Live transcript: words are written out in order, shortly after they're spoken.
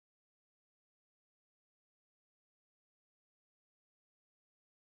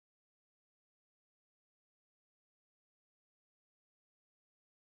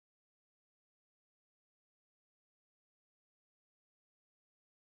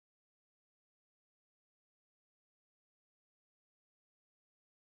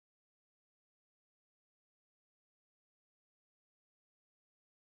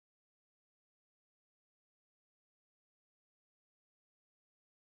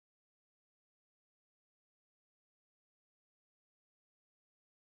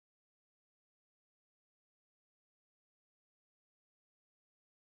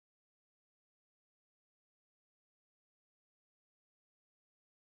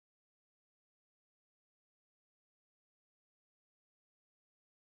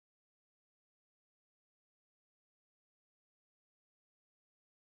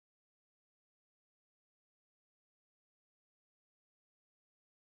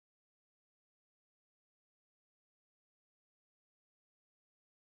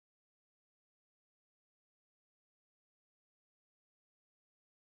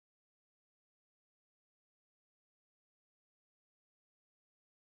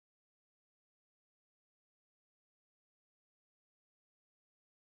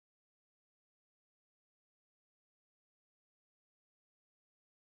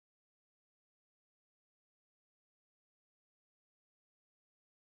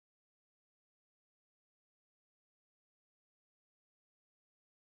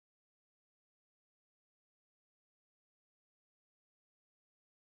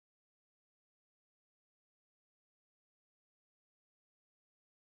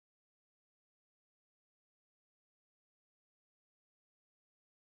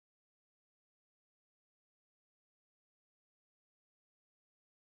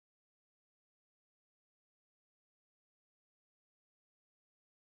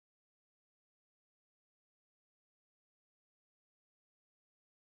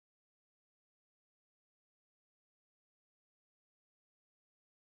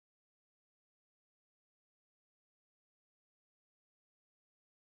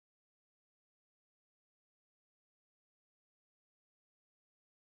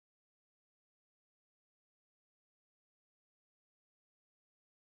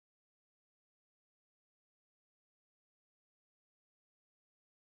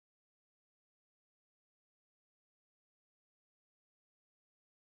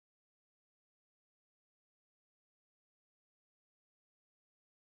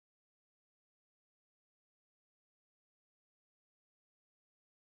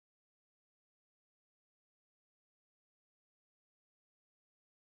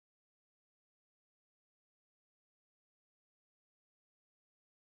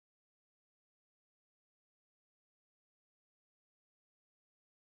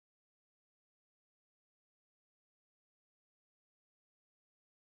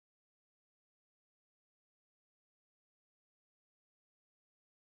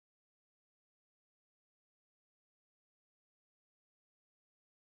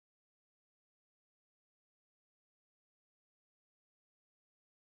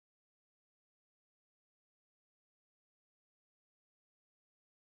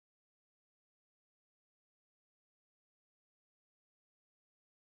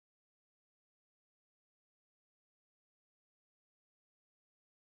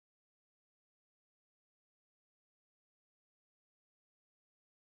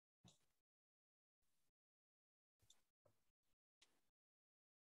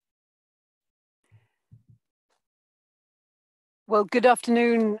Well, good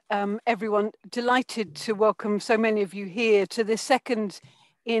afternoon, everyone. Delighted to welcome so many of you here to the second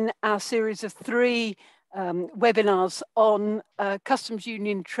in our series of three webinars on customs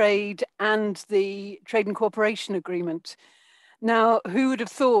union trade and the Trade and Cooperation Agreement. Now, who would have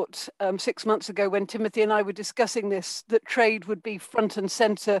thought 6 months ago when Timothy and I were discussing this, that trade would be front and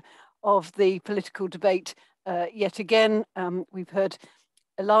center of the political debate yet again. We've heard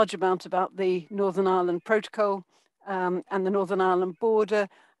a large amount about the Northern Ireland Protocol and the Northern Ireland border.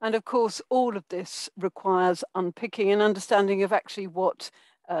 And of course, all of this requires unpicking and understanding of actually what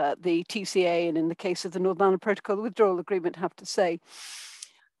the TCA and in the case of the Northern Ireland Protocol, the withdrawal agreement, have to say.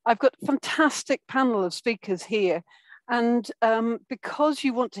 I've got a fantastic panel of speakers here. And because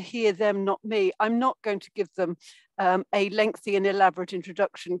you want to hear them, not me, I'm not going to give them a lengthy and elaborate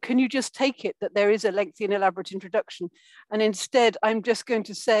introduction. Can you just take it that there is a lengthy and elaborate introduction? And instead, I'm just going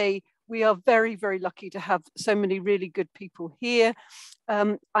to say, we are very, very lucky to have so many really good people here.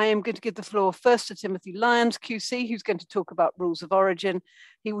 I am going to give the floor first to Timothy Lyons, QC, who's going to talk about rules of origin.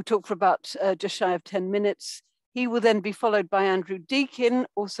 He will talk for about just shy of 10 minutes. He will then be followed by Andrew Deakin,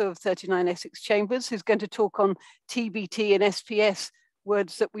 also of 39 Essex Chambers, who's going to talk on TBT and SPS,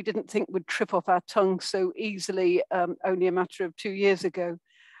 words that we didn't think would trip off our tongue so easily only a matter of 2 years ago.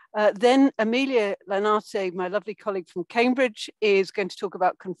 Then Amelia Lanate, my lovely colleague from Cambridge, is going to talk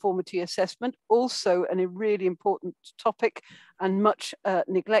about conformity assessment, also a really important topic and much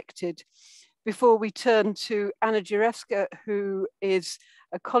neglected. Before we turn to Anna Jurewska, who is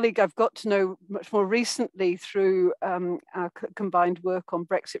a colleague I've got to know much more recently through our combined work on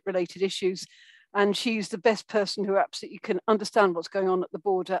Brexit-related issues. And she's the best person who absolutely can understand what's going on at the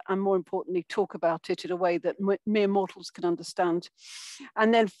border and, more importantly, talk about it in a way that mere mortals can understand.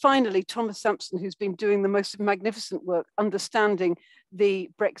 And then finally, Thomas Sampson, who's been doing the most magnificent work understanding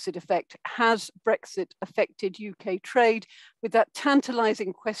the Brexit effect. Has Brexit affected UK trade? With that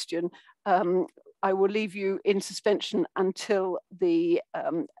tantalizing question, I will leave you in suspension until the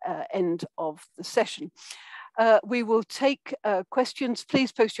end of the session. We will take questions.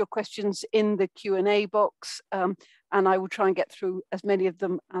 Please post your questions in the Q&A box, and I will try and get through as many of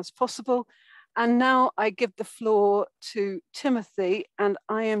them as possible. And now I give the floor to Timothy, and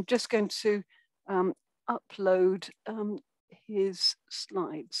I am just going to upload his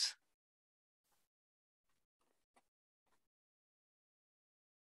slides.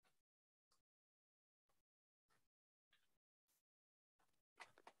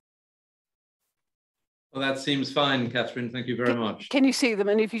 Well, that seems fine, Catherine. Thank you very much. Can you see them?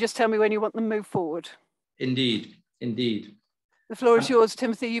 And if you just tell me when you want them moved forward. Indeed, indeed. The floor is yours,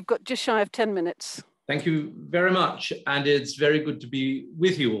 Timothy. You've got just shy of 10 minutes. Thank you very much. And it's very good to be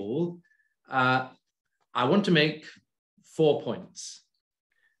with you all. I want to make 4 points.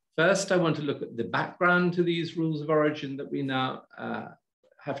 First, I want to look at the background to these rules of origin that we now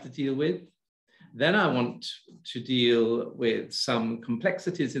have to deal with. Then I want to deal with some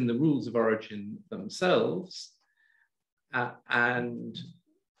complexities in the rules of origin themselves. And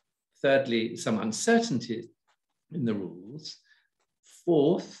thirdly, some uncertainty in the rules.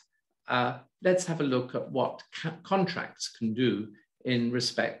 Fourth, let's have a look at what contracts can do in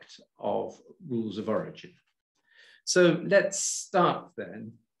respect of rules of origin. So let's start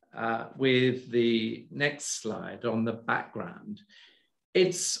then with the next slide on the background.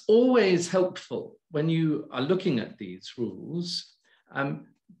 It's always helpful when you are looking at these rules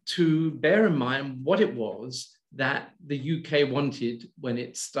to bear in mind what it was that the UK wanted when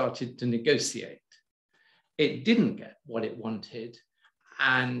it started to negotiate. It didn't get what it wanted,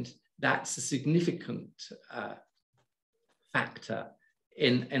 and that's a significant factor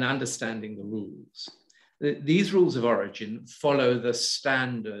in understanding the rules. These rules of origin follow the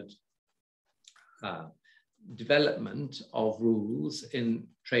standard development of rules in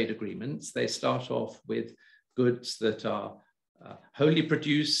trade agreements. They start off with goods that are wholly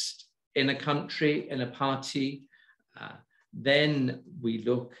produced in a country, in a party. Then we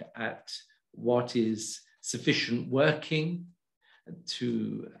look at what is sufficient working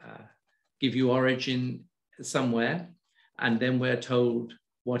to give you origin somewhere. And then we're told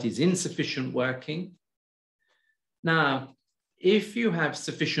what is insufficient working. Now, if you have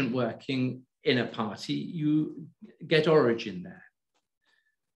sufficient working in a party, you get origin there.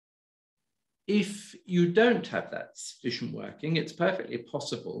 If you don't have that sufficient working, it's perfectly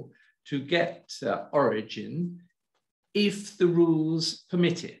possible to get origin if the rules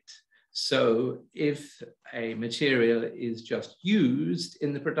permit it. So if a material is just used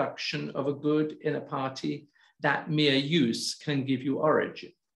in the production of a good in a party, that mere use can give you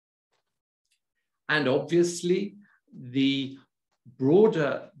origin. And obviously, the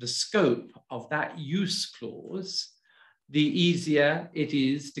broader the scope of that use clause, the easier it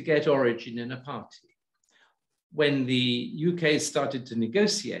is to get origin in a party. When the UK started to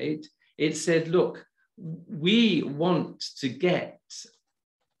negotiate, it said, look, we want to get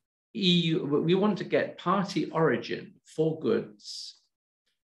party origin for goods,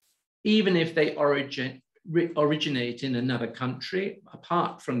 even if they originate in another country,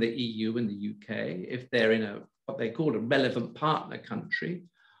 apart from the EU and the UK, if they're in what they call a relevant partner country,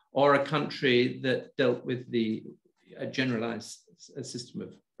 or a country that dealt with a generalized system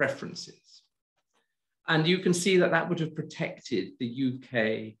of preferences. And you can see that would have protected the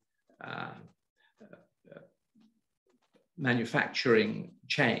UK manufacturing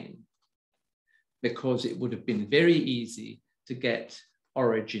chain, because it would have been very easy to get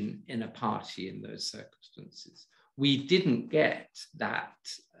origin in a party in those circumstances. We didn't get that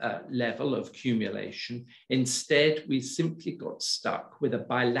level of accumulation. Instead, we simply got stuck with a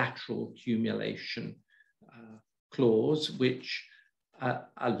bilateral accumulation clause, which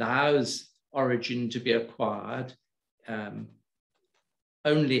allows origin to be acquired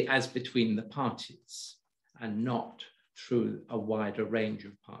only as between the parties and not through a wider range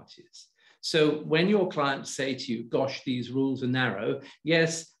of parties. So when your clients say to you, gosh, these rules are narrow,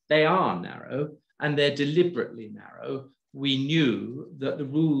 yes, they are narrow, and they're deliberately narrow. We knew that the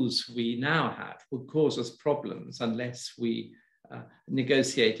rules we now have would cause us problems unless we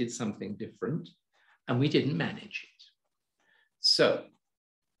negotiated something different, and we didn't manage it. So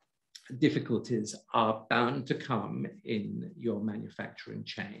difficulties are bound to come in your manufacturing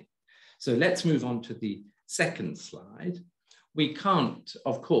chain. So let's move on to the second slide. We can't,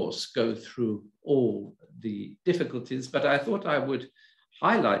 of course, go through all the difficulties, but I thought I would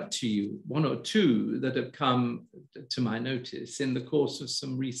highlight to you one or two that have come to my notice in the course of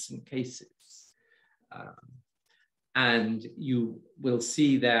some recent cases. And you will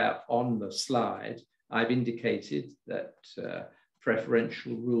see there on the slide, I've indicated that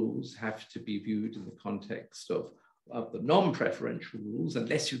preferential rules have to be viewed in the context of the non-preferential rules.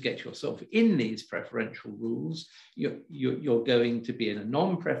 Unless you get yourself in these preferential rules, you're going to be in a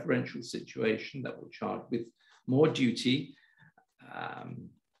non-preferential situation that will charge with more duty.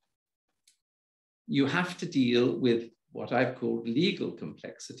 You have to deal with what I've called legal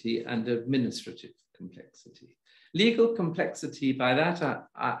complexity and administrative complexity. Legal complexity, by that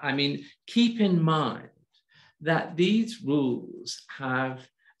I mean, keep in mind that these rules have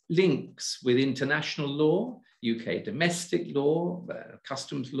links with international law, UK domestic law,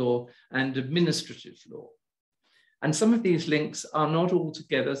 customs law, and administrative law. And some of these links are not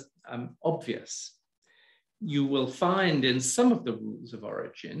altogether obvious. You will find in some of the rules of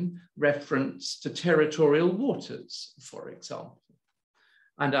origin reference to territorial waters, for example.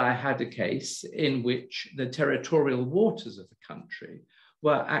 And I had a case in which the territorial waters of the country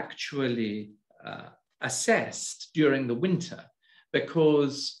were actually assessed during the winter,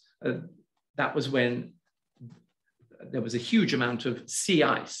 because that was when there was a huge amount of sea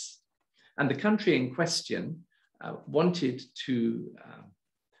ice. And the country in question wanted to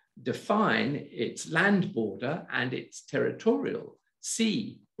define its land border and its territorial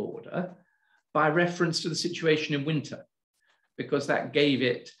sea border by reference to the situation in winter, because that gave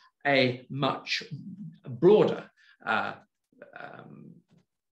it a much broader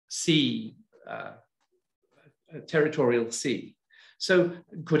territorial sea. So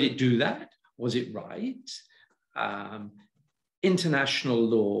could it do that? Was it right? International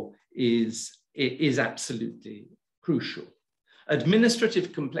law is absolutely crucial.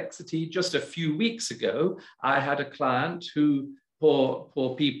 Administrative complexity, just a few weeks ago, I had a client who,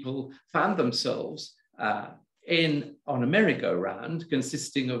 poor people, found themselves on a merry-go-round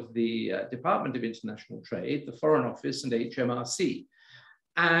consisting of the Department of International Trade, the Foreign Office, and HMRC.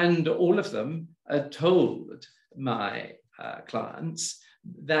 And all of them told my clients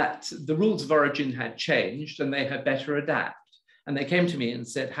that the rules of origin had changed and they had better adapt. And they came to me and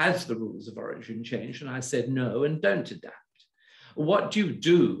said, has the rules of origin changed? And I said, no, and don't adapt. What do you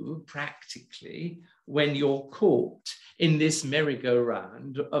do practically when you're caught in this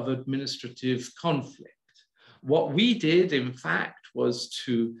merry-go-round of administrative conflict? What we did, in fact, was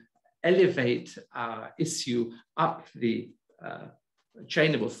to elevate our issue up the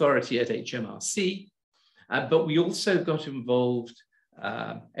chain of authority at HMRC, but we also got involved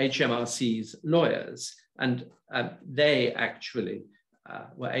HMRC's lawyers, and they actually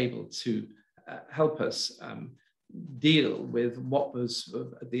were able to help us deal with what was,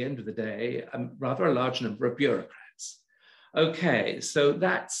 at the end of the day, rather a large number of bureaucrats. Okay, so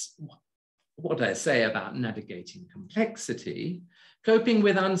that's what I say about navigating complexity. Coping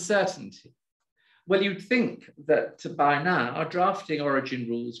with uncertainty. Well, you'd think that by now, drafting origin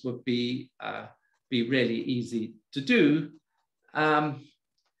rules would be be really easy to do.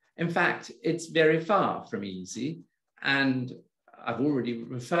 In fact, it's very far from easy. And I've already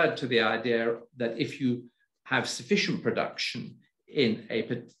referred to the idea that if you have sufficient production in a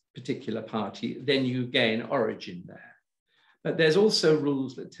particular party, then you gain origin there. But there's also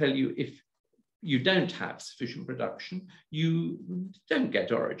rules that tell you if you don't have sufficient production, you don't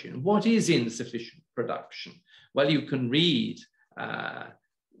get origin. What is insufficient production? Well, you can read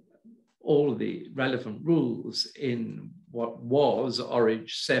all the relevant rules in what was Orig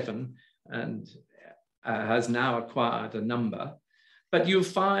 7 and has now acquired a number. But you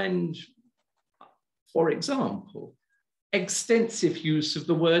find, for example, extensive use of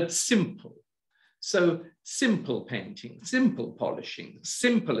the word simple. So simple painting, simple polishing,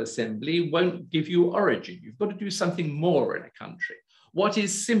 simple assembly won't give you origin. You've got to do something more in a country. What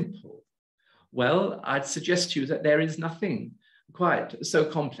is simple? Well, I'd suggest to you that there is nothing quite so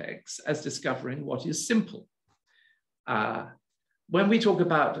complex as discovering what is simple. When we talk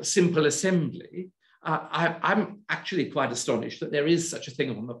about simple assembly, I'm actually quite astonished that there is such a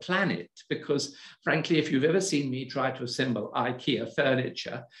thing on the planet, because frankly, if you've ever seen me try to assemble IKEA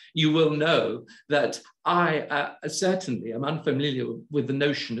furniture, you will know that I certainly am unfamiliar with the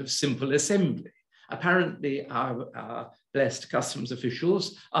notion of simple assembly. Apparently, our blessed customs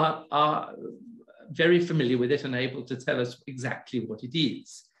officials are very familiar with it and able to tell us exactly what it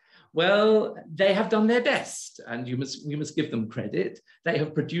is. Well, they have done their best, and we must give them credit. They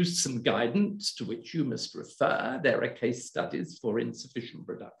have produced some guidance to which you must refer. There are case studies for insufficient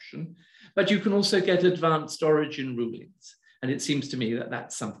production, but you can also get advanced origin rulings. And it seems to me that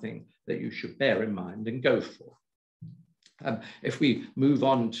that's something that you should bear in mind and go for. If we move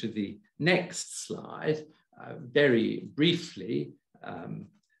on to the next slide, very briefly,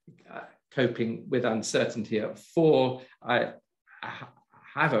 coping with uncertainty at 4, I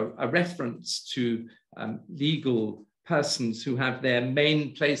have a reference to legal persons who have their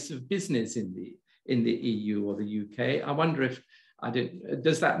main place of business in the EU or the UK. I wonder if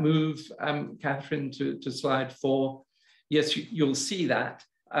does that move, Catherine, to slide 4? Yes, you'll see that.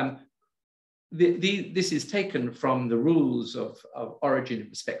 This is taken from the rules of origin in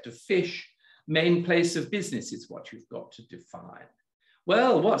respect of fish. Main place of business is what you've got to define.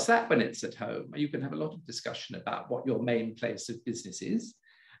 Well, what's that when it's at home? You can have a lot of discussion about what your main place of business is.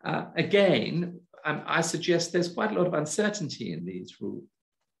 Again, I suggest there's quite a lot of uncertainty in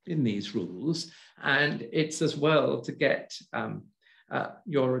these rules, and it's as well to get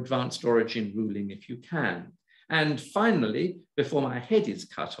your advanced origin ruling if you can. And finally, before my head is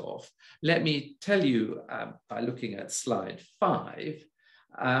cut off, let me tell you by looking at slide 5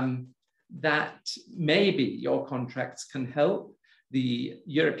 that maybe your contracts can help. The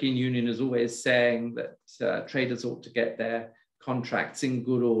European Union is always saying that traders ought to get their contracts in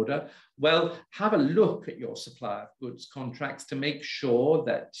good order. Well, have a look at your supply of goods contracts to make sure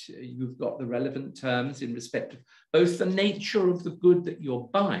that you've got the relevant terms in respect of both the nature of the good that you're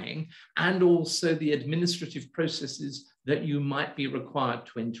buying and also the administrative processes that you might be required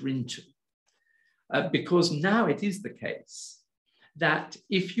to enter into. Because now it is the case that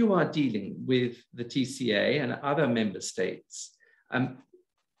if you are dealing with the TCA and other member states,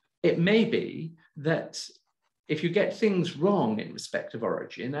 it may be that if you get things wrong in respect of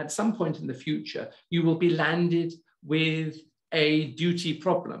origin, at some point in the future, you will be landed with a duty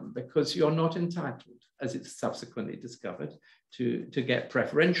problem because you're not entitled, as it's subsequently discovered, to get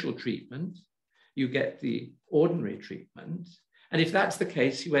preferential treatment. You get the ordinary treatment. And if that's the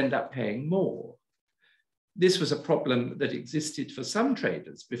case, you end up paying more. This was a problem that existed for some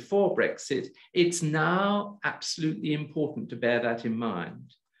traders before Brexit. It's now absolutely important to bear that in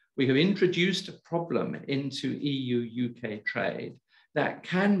mind. We have introduced a problem into EU-UK trade that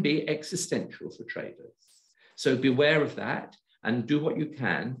can be existential for traders. So beware of that and do what you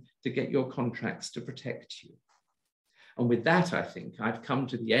can to get your contracts to protect you. And with that, I think I've come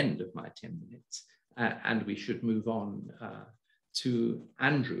to the end of my 10 minutes and we should move on to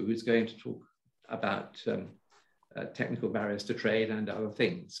Andrew, who's going to talk about technical barriers to trade and other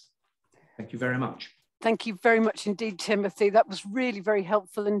things. Thank you very much. Thank you very much indeed, Timothy. That was really very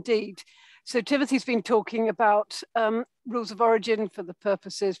helpful indeed. So Timothy's been talking about rules of origin for the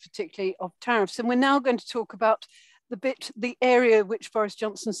purposes, particularly of tariffs. And we're now going to talk about the area which Boris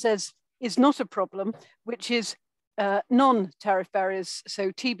Johnson says is not a problem, which is non-tariff barriers,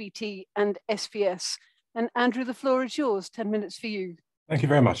 so TBT and SPS. And Andrew, the floor is yours, 10 minutes for you. Thank you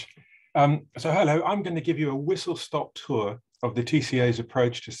very much. So hello, I'm going to give you a whistle-stop tour of the TCA's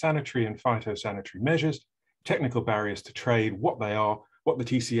approach to sanitary and phytosanitary measures, technical barriers to trade, what they are, what the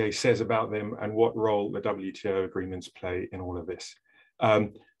TCA says about them, and what role the WTO agreements play in all of this.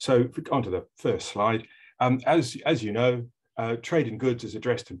 So onto the first slide. As you know, trade in goods is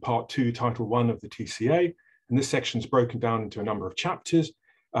addressed in Part 2, Title 1 of the TCA, and this section is broken down into a number of chapters.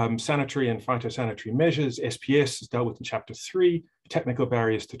 Sanitary and phytosanitary measures, SPS, is dealt with in Chapter 3, technical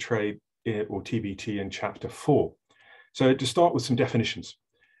barriers to trade, or TBT, in Chapter 4. So to start with some definitions.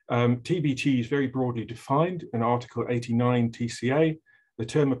 TBT is very broadly defined in Article 89 TCA. The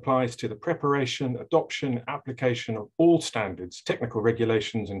term applies to the preparation, adoption, application of all standards, technical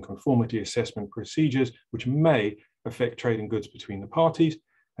regulations, and conformity assessment procedures which may affect trade in goods between the parties.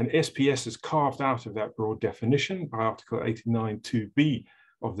 And SPS is carved out of that broad definition by Article 89 2B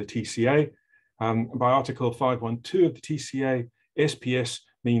of the TCA. By Article 512 of the TCA, SPS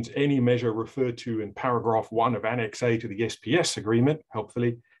means any measure referred to in paragraph 1 of Annex A to the SPS agreement,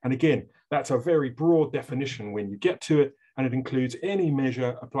 helpfully. And again, that's a very broad definition when you get to it, and it includes any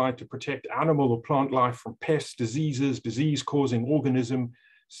measure applied to protect animal or plant life from pests, diseases, disease-causing organisms,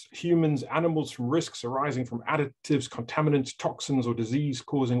 humans, animals from risks arising from additives, contaminants, toxins, or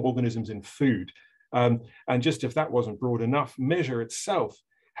disease-causing organisms in food. And just if that wasn't broad enough, measure itself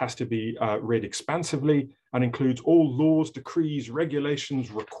has to be read expansively and includes all laws, decrees,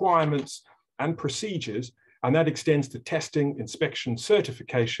 regulations, requirements, and procedures, and that extends to testing, inspection,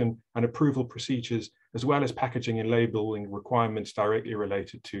 certification, and approval procedures, as well as packaging and labeling requirements directly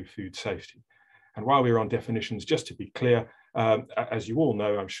related to food safety. And while we're on definitions, just to be clear, as you all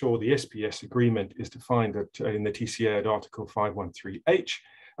know, I'm sure the SPS agreement is defined in the TCA at Article 513H,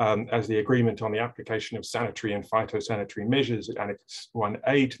 as the agreement on the application of sanitary and phytosanitary measures at Annex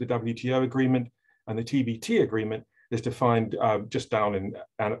 1A to the WTO agreement, and the TBT agreement is defined just down in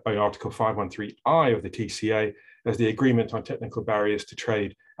Article 513I of the TCA as the agreement on technical barriers to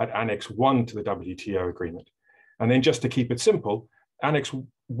trade at Annex 1 to the WTO agreement. And then just to keep it simple, Annex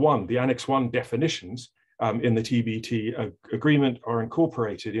 1, the Annex 1 definitions in the TBT agreement are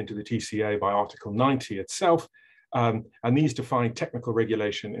incorporated into the TCA by Article 90 itself. And these define technical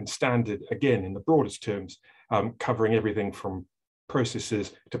regulation and standard, again, in the broadest terms, covering everything from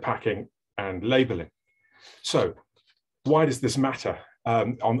processes to packing and labeling. So why does this matter?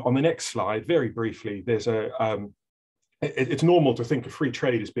 On the next slide, very briefly, there's it's normal to think of free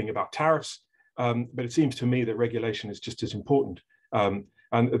trade as being about tariffs, but it seems to me that regulation is just as important. And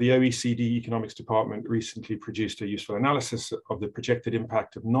the OECD Economics Department recently produced a useful analysis of the projected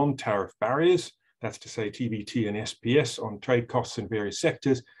impact of non-tariff barriers, that's to say TBT and SPS, on trade costs in various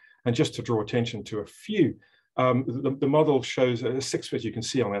sectors. And just to draw attention to a few, the model shows, as you can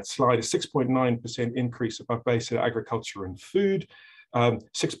see on that slide, a 6.9% increase above base in agriculture and food,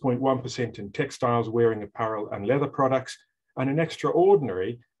 6.1% in textiles, wearing apparel and leather products, and an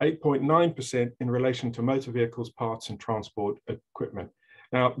extraordinary 8.9% in relation to motor vehicles, parts and transport equipment.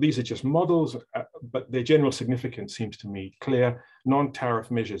 Now, these are just models, but their general significance seems to me clear.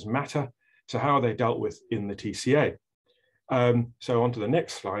 Non-tariff measures matter. So how are they dealt with in the TCA? So on to the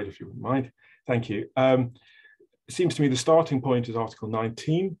next slide, if you wouldn't mind. Thank you. It seems to me the starting point is Article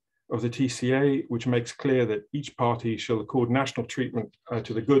 19 of the TCA, which makes clear that each party shall accord national treatment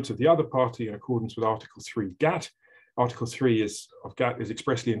to the goods of the other party in accordance with Article 3 GATT. Article 3 of GATT is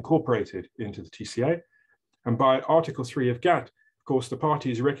expressly incorporated into the TCA. And by Article 3 of GATT, of course, the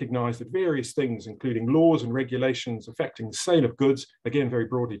parties recognize that various things, including laws and regulations affecting the sale of goods, again, very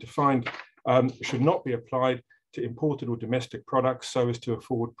broadly defined, should not be applied to imported or domestic products so as to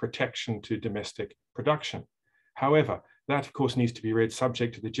afford protection to domestic production. However, that, of course, needs to be read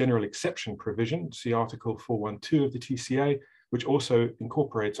subject to the general exception provision, see Article 412 of the TCA, which also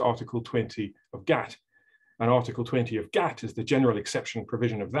incorporates Article 20 of GATT. And Article 20 of GATT is the general exception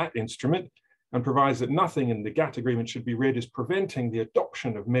provision of that instrument and provides that nothing in the GATT agreement should be read as preventing the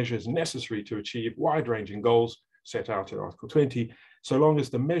adoption of measures necessary to achieve wide-ranging goals set out in Article 20, so long as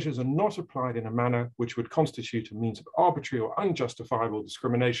the measures are not applied in a manner which would constitute a means of arbitrary or unjustifiable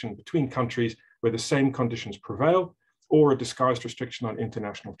discrimination between countries where the same conditions prevail, or a disguised restriction on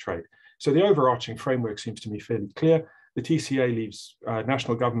international trade. So the overarching framework seems to me fairly clear. The TCA leaves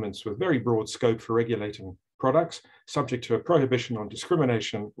national governments with very broad scope for regulating products, subject to a prohibition on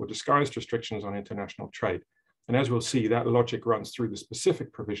discrimination or disguised restrictions on international trade. And as we'll see, that logic runs through the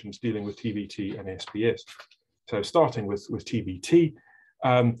specific provisions dealing with TBT and SPS. So starting with TBT,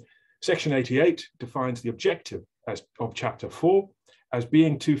 Section 88 defines the objective of Chapter 4 as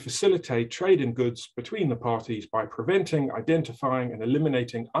being to facilitate trade in goods between the parties by preventing, identifying, and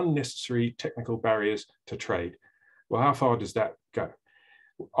eliminating unnecessary technical barriers to trade. Well, how far does that go?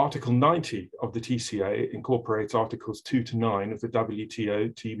 Article 90 of the TCA incorporates Articles 2 to 9 of the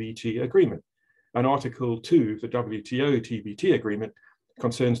WTO TBT agreement. And Article 2 of the WTO TBT agreement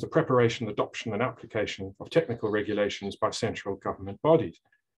concerns the preparation, adoption, and application of technical regulations by central government bodies.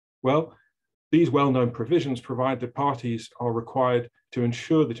 Well, these well-known provisions provide that parties are required to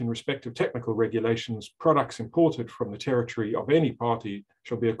ensure that in respect of technical regulations, products imported from the territory of any party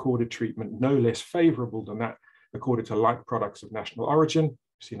shall be accorded treatment no less favorable than that accorded to like products of national origin. We've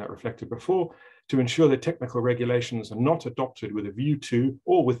seen that reflected before, to ensure that technical regulations are not adopted with a view to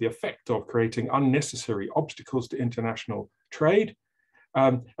or with the effect of creating unnecessary obstacles to international trade,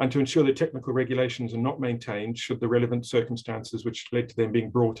 and to ensure that technical regulations are not maintained should the relevant circumstances which led to them being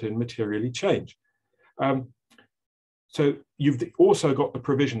brought in materially change. So you've also got the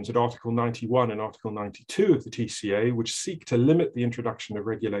provisions at Article 91 and Article 92 of the TCA, which seek to limit the introduction of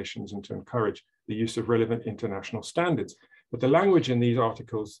regulations and to encourage the use of relevant international standards. But the language in these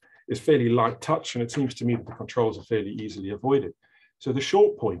articles is fairly light touch, and it seems to me that the controls are fairly easily avoided. So the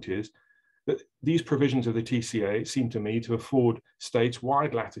short point is that these provisions of the TCA seem to me to afford states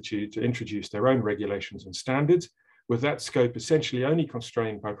wide latitude to introduce their own regulations and standards, with that scope essentially only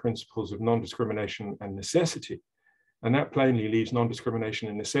constrained by principles of non-discrimination and necessity. And that plainly leaves non-discrimination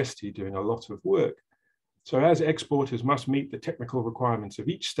and necessity doing a lot of work. So as exporters must meet the technical requirements of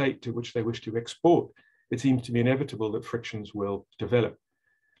each state to which they wish to export, it seems to be inevitable that frictions will develop.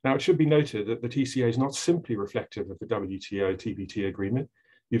 Now, it should be noted that the TCA is not simply reflective of the WTO-TBT agreement.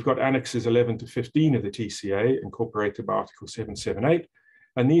 You've got annexes 11 to 15 of the TCA incorporated by Article 778,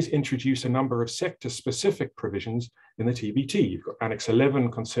 and these introduce a number of sector-specific provisions in the TBT. You've got Annex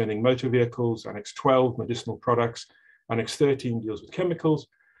 11 concerning motor vehicles, Annex 12 medicinal products, Annex 13 deals with chemicals,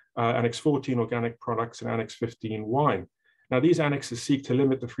 Annex 14 organic products, and Annex 15 wine. Now, these annexes seek to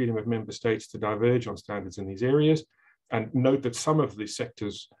limit the freedom of member states to diverge on standards in these areas, and note that some of the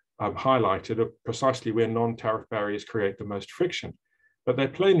sectors highlighted are precisely where non-tariff barriers create the most friction. But they're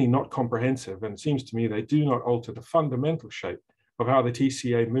plainly not comprehensive, and it seems to me they do not alter the fundamental shape of how the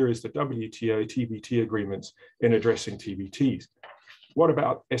TCA mirrors the WTO TBT agreements in addressing TBTs. What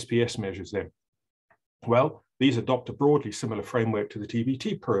about SPS measures then? Well, these adopt a broadly similar framework to the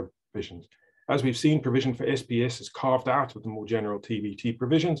TBT provisions. As we've seen, provision for SPS is carved out of the more general TBT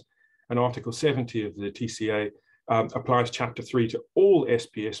provisions, and Article 70 of the TCA applies Chapter 3 to all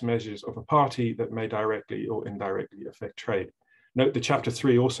SPS measures of a party that may directly or indirectly affect trade. Note that Chapter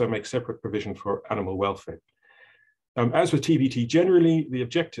 3 also makes separate provision for animal welfare. As with TBT generally, the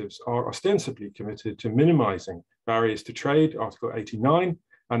objectives are ostensibly committed to minimizing barriers to trade, Article 89,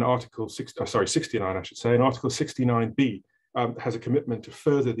 and Article 69, I should say, and Article 69B has a commitment to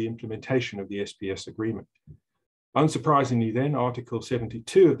further the implementation of the SPS agreement. Unsurprisingly then, Article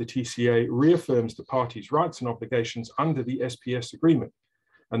 72 of the TCA reaffirms the parties' rights and obligations under the SPS agreement,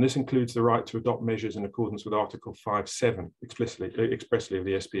 and this includes the right to adopt measures in accordance with Article 5.7 expressly of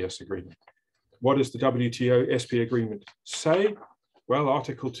the SPS agreement. What does the WTO SP agreement say? Well,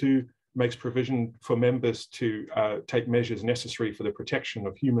 Article 2 makes provision for members to take measures necessary for the protection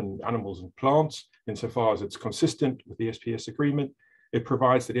of human, animals, and plants, insofar as it's consistent with the SPS agreement. It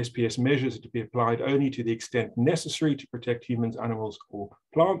provides that SPS measures are to be applied only to the extent necessary to protect humans, animals, or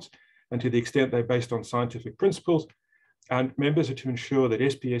plants, and to the extent they're based on scientific principles. And members are to ensure that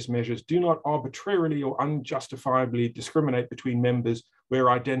SPS measures do not arbitrarily or unjustifiably discriminate between members where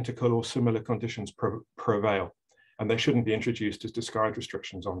identical or similar conditions prevail, and they shouldn't be introduced as disguised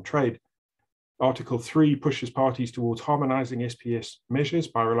restrictions on trade. Article 3 pushes parties towards harmonizing SPS measures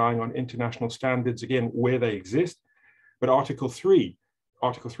by relying on international standards, again, where they exist. But Article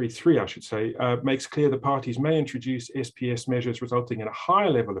 3.3, I should say, makes clear that parties may introduce SPS measures resulting in a higher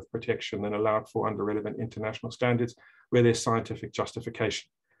level of protection than allowed for under relevant international standards where there's scientific justification.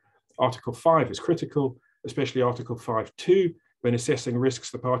 Article 5 is critical, especially Article 5.2, when assessing risks,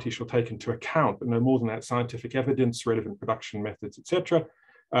 the party shall take into account, but no more than that, scientific evidence, relevant production methods, etc.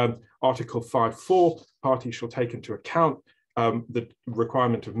 Article 5.4, parties shall take into account the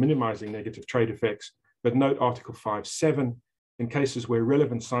requirement of minimizing negative trade effects, but note Article 5.7, in cases where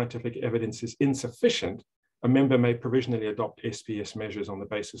relevant scientific evidence is insufficient, a member may provisionally adopt SPS measures on the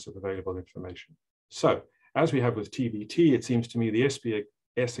basis of available information. So, as we have with TBT, it seems to me the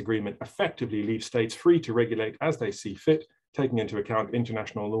SPS agreement effectively leaves states free to regulate as they see fit, taking into account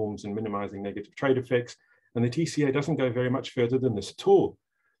international norms and minimizing negative trade effects. And the TCA doesn't go very much further than this at all.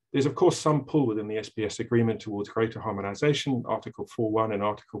 There's, of course, some pull within the SPS agreement towards greater harmonization, Article 4.1 and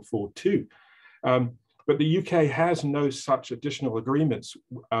Article 4.2. But the UK has no such additional agreements,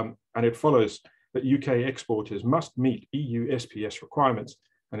 and it follows that UK exporters must meet EU SPS requirements,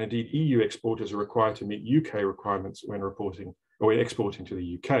 and indeed EU exporters are required to meet UK requirements when reporting or when exporting to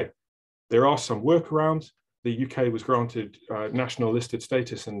the UK. There are some workarounds. The UK was granted national listed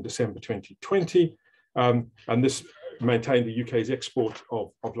status in December 2020, and this maintained the UK's export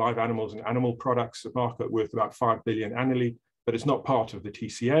of live animals and animal products, a market worth about 5 billion annually. but it's not part of the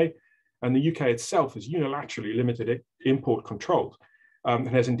TCA. And the UK itself has unilaterally limited import controls and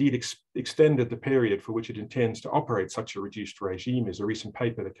has indeed extended the period for which it intends to operate such a reduced regime. Is a recent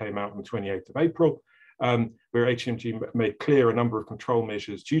paper that came out on the 28th of April, where HMG made clear a number of control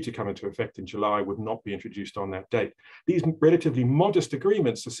measures due to come into effect in July would not be introduced on that date. These relatively modest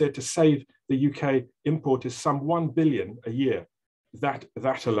agreements are said to save the UK importers some 1 billion a year, that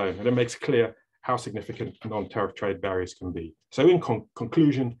alone, and it makes clear how significant non-tariff trade barriers can be. So in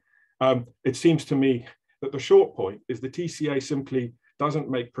conclusion, it seems to me that the short point is the TCA simply doesn't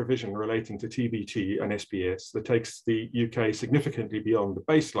make provision relating to TBT and SPS that takes the UK significantly beyond the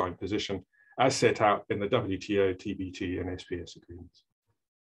baseline position as set out in the WTO, TBT and SPS agreements.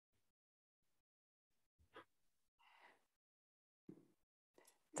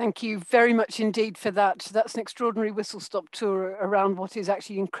 Thank you very much indeed for that. That's an extraordinary whistle-stop tour around what is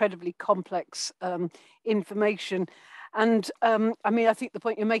actually incredibly complex information. And I mean, I think the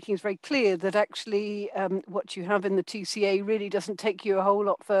point you're making is very clear that actually what you have in the TCA really doesn't take you a whole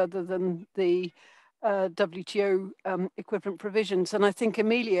lot further than the WTO equivalent provisions. And I think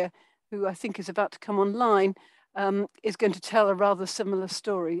Amelia, who I think is about to come online, is going to tell a rather similar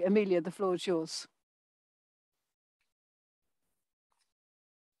story. Amelia, the floor is yours.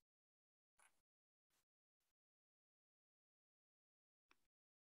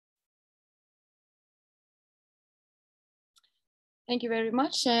 Thank you very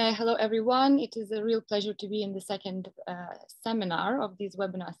much. Hello, everyone. It is a real pleasure to be in the second seminar of this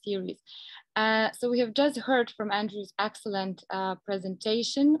webinar series. So we have just heard from Andrew's excellent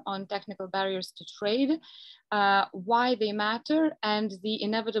presentation on technical barriers to trade, why they matter, and the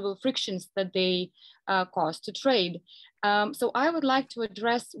inevitable frictions that they cause to trade. So I would like to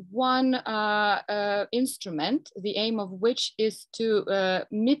address one instrument, the aim of which is to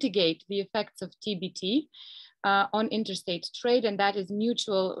mitigate the effects of TBT on interstate trade, and that is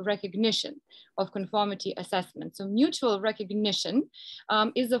mutual recognition of conformity assessment. So mutual recognition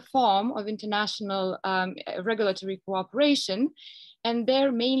is a form of international regulatory cooperation, and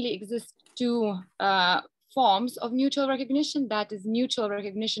there mainly exist two forms of mutual recognition. That is mutual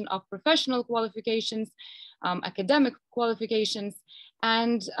recognition of professional qualifications, academic qualifications,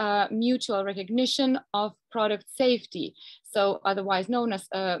 and mutual recognition of product safety, so otherwise known as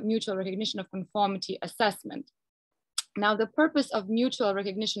mutual recognition of conformity assessment. Now, the purpose of mutual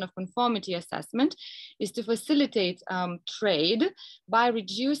recognition of conformity assessment is to facilitate trade by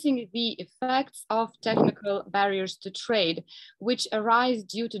reducing the effects of technical barriers to trade, which arise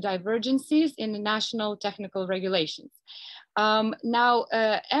due to divergences in the national technical regulations. Now,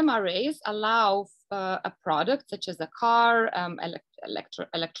 MRAs allow a product such as a car,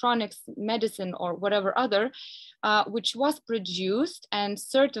 electronics, medicine, or whatever other, which was produced and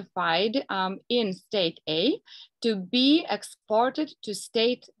certified in state A to be exported to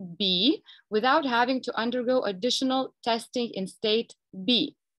state B without having to undergo additional testing in state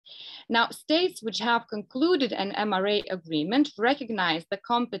B. Now, states which have concluded an MRA agreement recognize the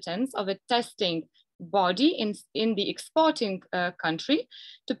competence of a testing body in the exporting country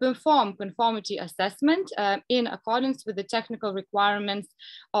to perform conformity assessment in accordance with the technical requirements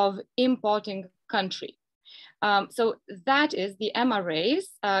of importing country. So that is, the MRAs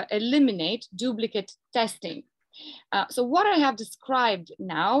eliminate duplicate testing. So what I have described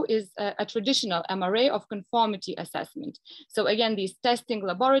now is a traditional MRA of conformity assessment. So again, these testing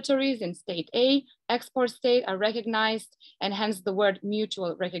laboratories in state A, export state, are recognized, and hence the word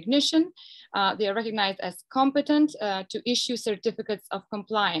mutual recognition. They are recognized as competent to issue certificates of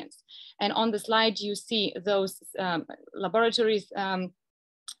compliance. And on the slide, you see those laboratories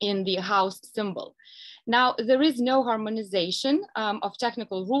in the house symbol. Now, there is no harmonization of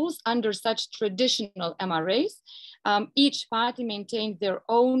technical rules under such traditional MRAs. Each party maintains their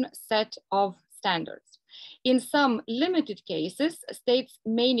own set of standards. In some limited cases, states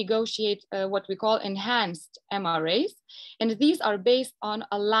may negotiate what we call enhanced MRAs, and these are based on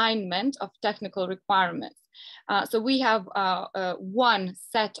alignment of technical requirements. So we have one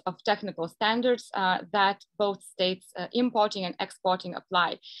set of technical standards that both states importing and exporting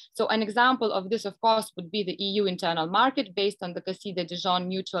apply. So an example of this, of course, would be the EU internal market based on the Cassis-de-Dijon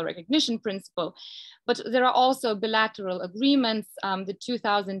mutual recognition principle. But there are also bilateral agreements. The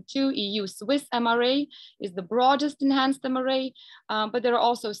 2002 EU-Swiss MRA is the broadest enhanced MRA, but there are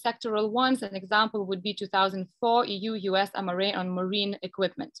also sectoral ones. An example would be 2004 EU-US MRA on marine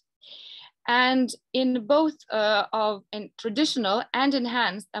equipment. And in both traditional and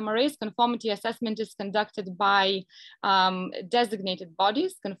enhanced MRAs, conformity assessment is conducted by designated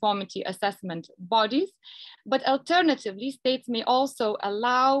bodies, conformity assessment bodies. But alternatively, states may also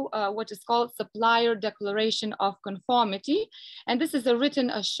allow what is called supplier declaration of conformity. And this is a written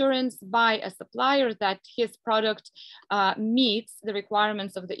assurance by a supplier that his product meets the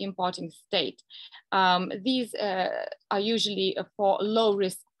requirements of the importing state. These are usually for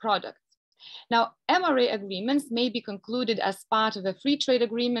low-risk products. Now, MRA agreements may be concluded as part of a free trade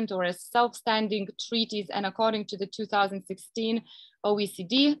agreement or as self-standing treaties. And according to the 2016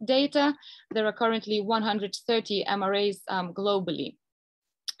 OECD data, there are currently 130 MRAs globally.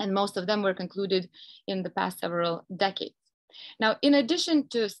 And most of them were concluded in the past several decades. Now, in addition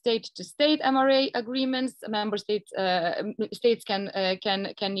to state-to-state MRA agreements, member states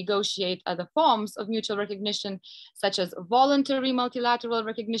can negotiate other forms of mutual recognition, such as voluntary multilateral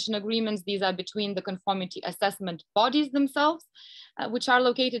recognition agreements. These are between the conformity assessment bodies themselves, which are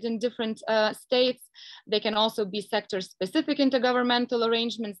located in different states. They can also be sector-specific intergovernmental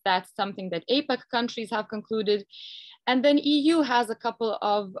arrangements. That's something that APEC countries have concluded. And then EU has a couple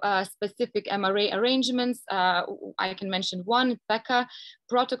of specific MRA arrangements. I can mention one, PECA,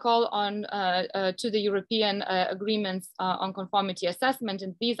 protocol on to the European agreements on conformity assessment.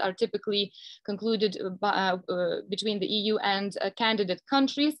 And these are typically concluded by, between the EU and candidate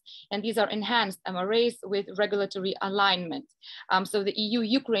countries. And these are enhanced MRAs with regulatory alignment. So the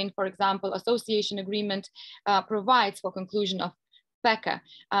EU-Ukraine, for example, association agreement provides for conclusion of PECA.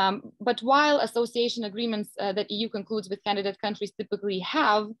 But while association agreements that EU concludes with candidate countries typically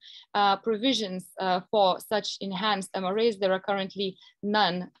have provisions for such enhanced MRAs, there are currently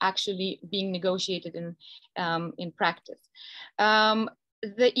none actually being negotiated in practice.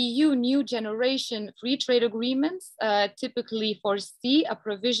 The EU new generation free trade agreements typically foresee a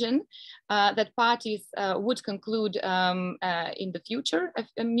provision that parties would conclude in the future,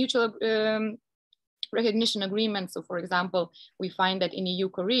 a mutual recognition agreement. So for example, we find that in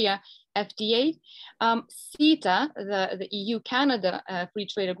EU-Korea FTA, CETA, the EU-Canada free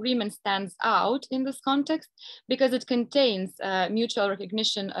trade agreement, stands out in this context because it contains mutual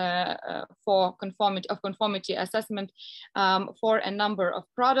recognition for conformity assessment for a number of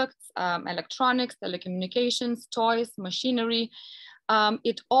products, electronics, telecommunications, toys, machinery.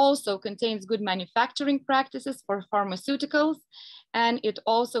 It also contains good manufacturing practices for pharmaceuticals, and it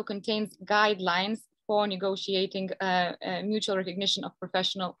also contains guidelines for negotiating mutual recognition of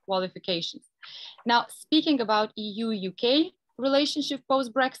professional qualifications. Now, speaking about EU-UK relationship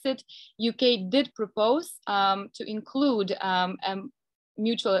post-Brexit, UK did propose to include a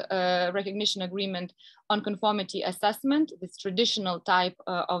mutual recognition agreement on conformity assessment, this traditional type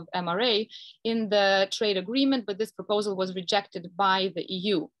of MRA, in the trade agreement, but this proposal was rejected by the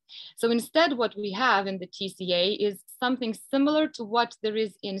EU. So instead, what we have in the TCA is something similar to what there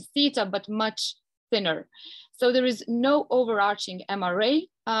is in CETA, but much thinner. So there is no overarching MRA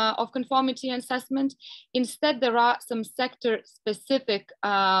of conformity assessment. Instead, there are some sector-specific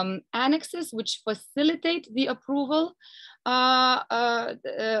annexes which facilitate the approval and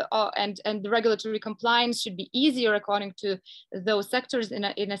the regulatory compliance should be easier according to those sectors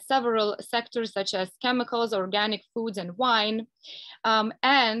in several sectors such as chemicals, organic foods, and wine.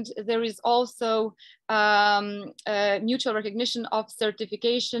 And there is also mutual recognition of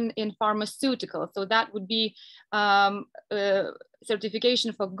certification in pharmaceuticals. So that would be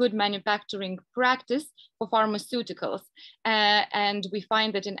certification for good manufacturing practice for pharmaceuticals. And we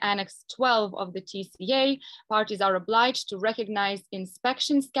find that in Annex 12 of the TCA, parties are obliged to recognize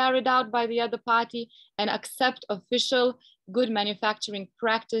inspections carried out by the other party and accept official good manufacturing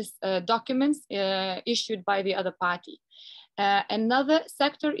practice documents issued by the other party. Another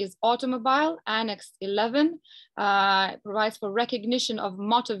sector is automobile. Annex 11 provides for recognition of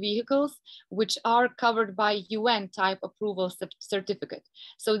motor vehicles, which are covered by UN type approval certificate.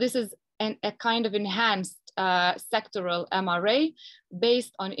 So this is a kind of enhanced sectoral MRA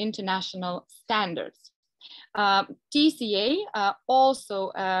based on international standards. TCA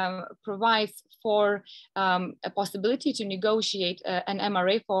also provides for a possibility to negotiate an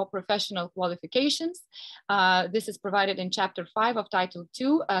MRA for professional qualifications. This is provided in Chapter 5 of Title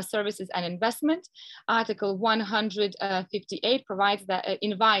 2, Services and Investment. Article 158 provides that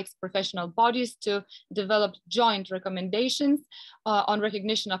invites professional bodies to develop joint recommendations on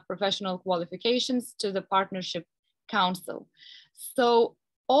recognition of professional qualifications to the Partnership Council. So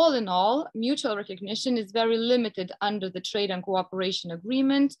all in all, mutual recognition is very limited under the Trade and Cooperation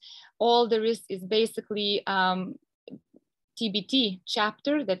Agreement. All there is basically TBT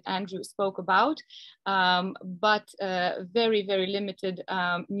chapter that Andrew spoke about, but very, very limited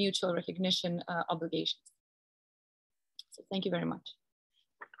mutual recognition obligations. So thank you very much.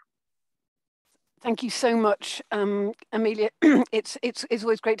 Thank you so much, Amelia. It's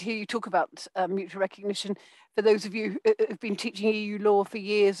always great to hear you talk about mutual recognition. For those of you who have been teaching EU law for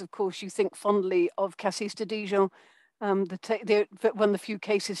years, of course, you think fondly of Cassis de Dijon, one of the few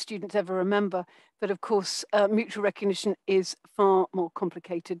cases students ever remember. But of course, mutual recognition is far more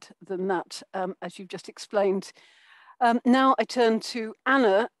complicated than that, as you've just explained. Now I turn to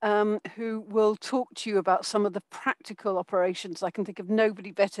Anna, who will talk to you about some of the practical operations. I can think of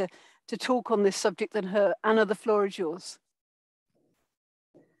nobody better to talk on this subject than her. Anna, the floor is yours.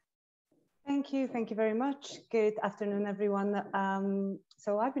 Thank you very much. Good afternoon, everyone.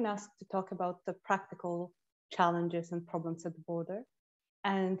 So I've been asked to talk about the practical challenges and problems at the border.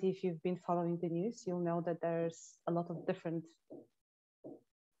 And if you've been following the news, you'll know that there's a lot of different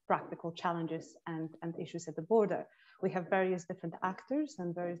practical challenges and issues at the border. We have various different actors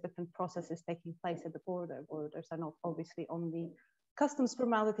and various different processes taking place at the border. Borders are not obviously only customs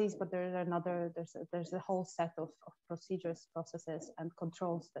formalities, but there's a whole set of procedures, processes, and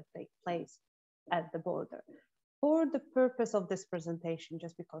controls that take place at the border. For the purpose of this presentation,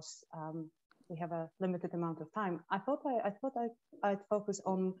 just because we have a limited amount of time, I thought I'd focus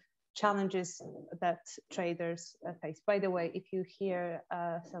on challenges that traders face. By the way, if you hear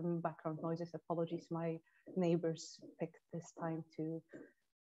some background noises, apologies, my neighbors picked this time to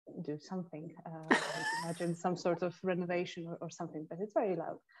do something. I imagine some sort of renovation or something, but it's very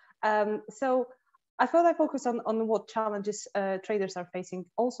loud. So I thought I'd focus on what challenges traders are facing,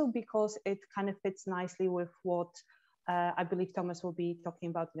 also because it kind of fits nicely with what I believe Thomas will be talking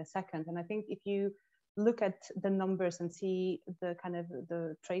about in a second. And I think if you look at the numbers and see the kind of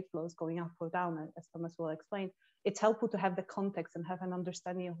the trade flows going up or down, as Thomas will explain, it's helpful to have the context and have an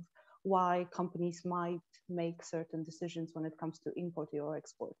understanding of why companies might make certain decisions when it comes to importing or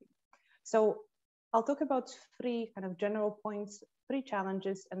exporting. So I'll talk about three kind of general points, three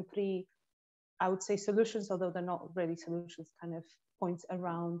challenges, and three, I would say, solutions, although they're not really solutions, kind of points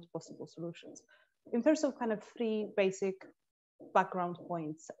around possible solutions. In terms of kind of three basic background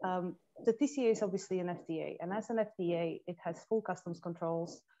points, the TCA is obviously an FTA, and as an FTA, it has full customs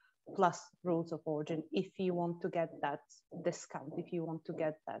controls plus rules of origin if you want to get that discount, if you want to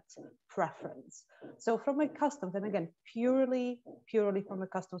get that preference. So from a customs, and again, purely from a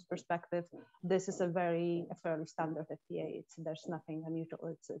customs perspective, this is a fairly standard FTA. There's nothing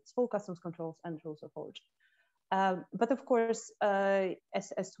unusual. It's full customs controls and rules of origin. But of course,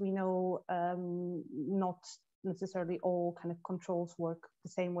 as we know, not necessarily all kind of controls work the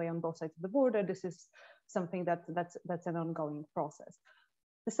same way on both sides of the border. This is something that's an ongoing process.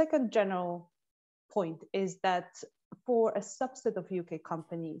 The second general point is that for a subset of UK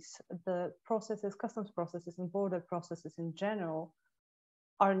companies, the processes, customs processes and border processes in general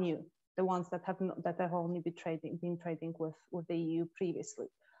are new. The ones that have only been trading with the EU previously.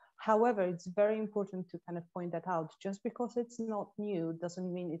 However, it's very important to kind of point that out. Just because it's not new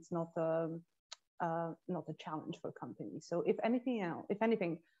doesn't mean it's not a challenge for companies. So if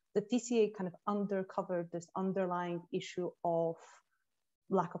anything, the TCA kind of uncovered this underlying issue of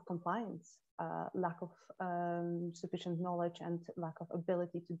lack of compliance, lack of sufficient knowledge, and lack of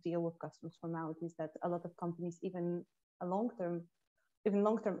ability to deal with customs formalities that a lot of companies, even long-term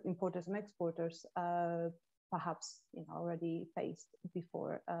importers and exporters, perhaps already faced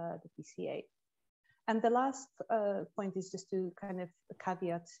before the TCA. And the last point is just to kind of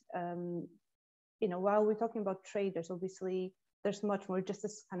caveat, while we're talking about traders, obviously there's much more, just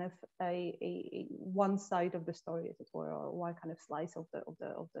as kind of a one side of the story, as it were, or one kind of slice of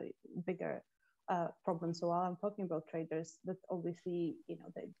the bigger problem. So while I'm talking about traders, that obviously,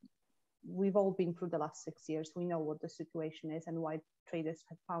 we've all been through the last 6 years. We know what the situation is and why traders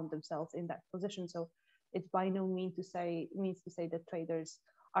have found themselves in that position. So it's by no means to say that traders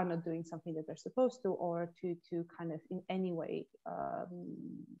are not doing something that they're supposed to, or to kind of in any way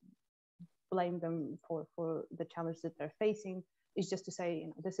blame them for the challenge that they're facing. Is just to say,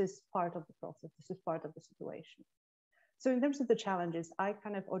 this is part of the process, this is part of the situation. So in terms of the challenges,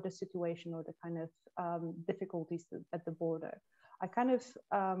 or the situation, or the kind of difficulties at the border, I kind of,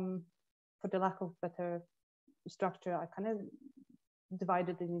 for the lack of better structure, I kind of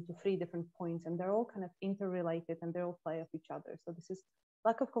divided it into three different points, and they're all kind of interrelated and they all play off each other. So this is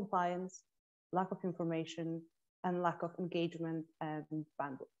lack of compliance, lack of information, and lack of engagement and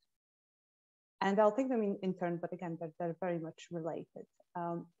bandwidth. And I'll take them in turn, but again, they're very much related.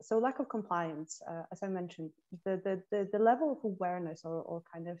 So lack of compliance, as I mentioned, the level of awareness or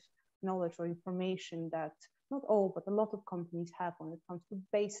kind of knowledge or information that not all, but a lot of companies have when it comes to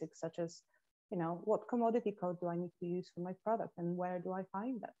basics such as, what commodity code do I need to use for my product and where do I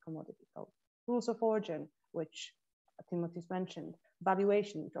find that commodity code? Rules of origin, which Timothy's mentioned,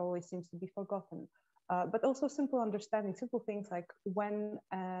 valuation, which always seems to be forgotten, but also simple understanding, simple things like when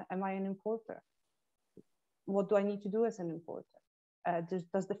am I an importer? What do I need to do as an importer?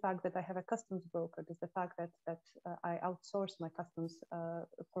 Does the fact that I have a customs broker, does the fact that I outsource my customs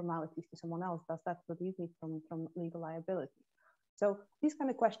formalities to someone else, does that relieve me from legal liability? So these kind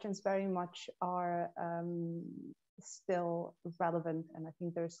of questions very much are still relevant, and I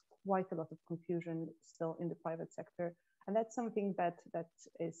think there's quite a lot of confusion still in the private sector, and that's something that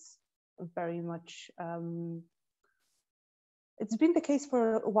is very much it's been the case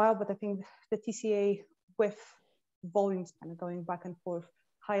for a while, but I think the TCA with volumes kind of going back and forth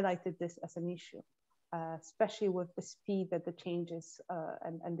highlighted this as an issue, especially with the speed that the changes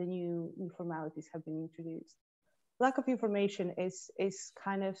and the new formalities have been introduced. Lack of information is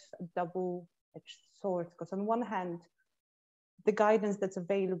kind of a double-edged sword, because on one hand, the guidance that's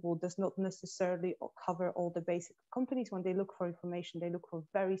available does not necessarily cover all the basic. Companies, when they look for information, they look for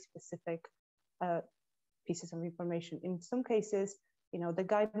very specific pieces of information. In some cases, the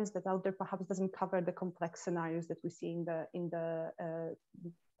guidance that's out there perhaps doesn't cover the complex scenarios that we see in the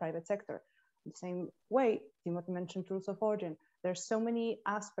private sector. In the same way, Timothy mentioned rules of origin. There's so many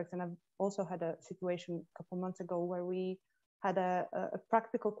aspects, and I've also had a situation a couple months ago where we had a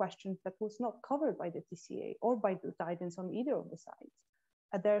practical question that was not covered by the TCA or by the guidance on either of the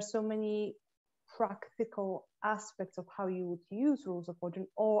sides. There are so many practical aspects of how you would use rules of origin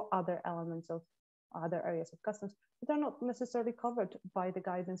or other elements of other areas of customs that are not necessarily covered by the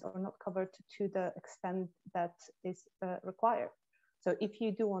guidance or not covered to the extent that is required. So if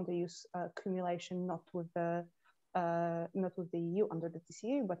you do want to use accumulation not with the EU under the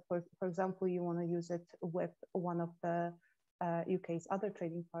TCA, but for example, you want to use it with one of the UK's other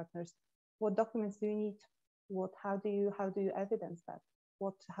trading partners, what documents do you need? How do you evidence that?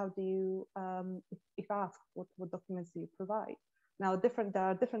 How do you, if asked, what documents do you provide? Now, there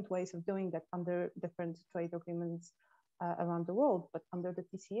are different ways of doing that under different trade agreements around the world, but under the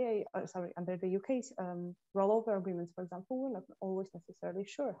TCA, under the UK's rollover agreements, for example, we're not always necessarily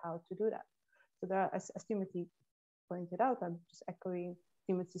sure how to do that. So there are, as Timothy pointed out, I'm just echoing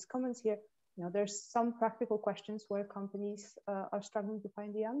Timothy's comments here, there's some practical questions where companies are struggling to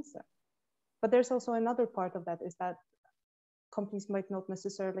find the answer. But there's also another part of that, is that companies might not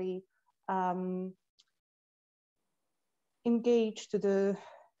necessarily engage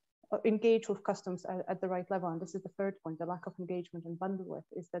with customs at the right level. And this is the third point, the lack of engagement and bandwidth,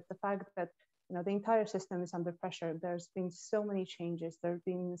 is that the fact that the entire system is under pressure. There's been so many changes. There have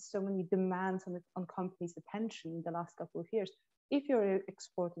been so many demands on companies' attention in the last couple of years. If you're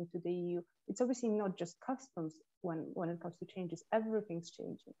exporting to the EU, it's obviously not just customs when it comes to changes. Everything's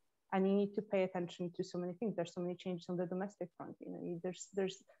changing. And you need to pay attention to so many things. There's so many changes on the domestic front.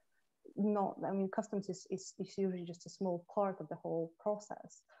 There's not, customs is usually just a small part of the whole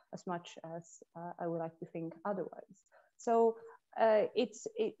process, as much as I would like to think otherwise. So the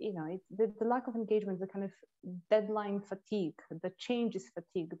lack of engagement, the kind of deadline fatigue, the changes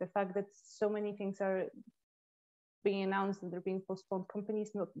fatigue, the fact that so many things are being announced and they're being postponed.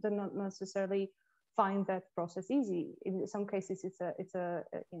 Companies do not necessarily find that process easy. In some cases, it's an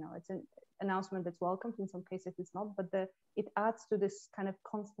announcement that's welcomed. In some cases, it's not. But it adds to this kind of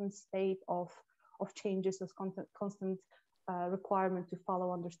constant state of changes, this constant requirement to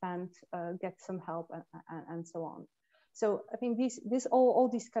follow, understand, get some help, and so on. So I think all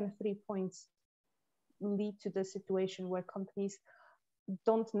these kind of 3 points lead to the situation where companies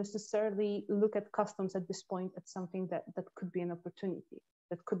don't necessarily look at customs at this point as something that could be an opportunity,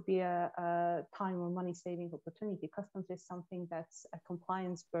 that could be a time or money saving opportunity. Customs is something that's a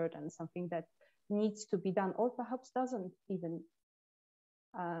compliance burden, something that needs to be done, or perhaps doesn't even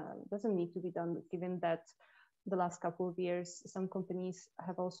need to be done, given that the last couple of years, some companies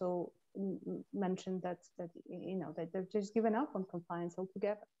have also mentioned that they've just given up on compliance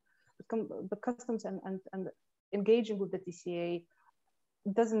altogether. But customs and engaging with the TCA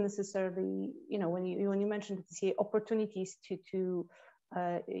doesn't necessarily, when you mention the TCA, opportunities to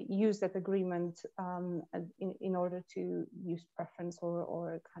use that agreement in order to use preference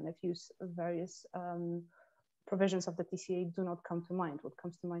or kind of use various provisions of the TCA do not come to mind. What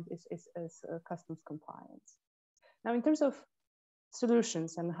comes to mind is customs compliance. Now, in terms of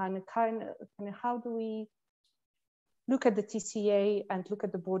solutions and how do we look at the TCA and look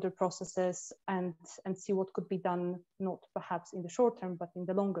at the border processes and see what could be done, not perhaps in the short term, but in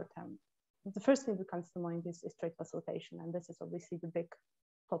the longer term. The first thing that comes to mind is trade facilitation. And this is obviously the big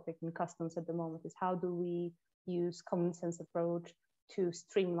topic in customs at the moment, is how do we use common sense approach to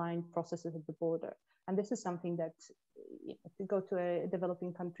streamline processes at the border. And this is something that, if you go to a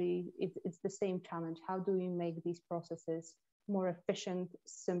developing country, it's the same challenge. How do we make these processes more efficient,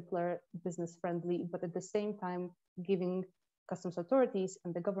 simpler, business friendly, but at the same time giving customs authorities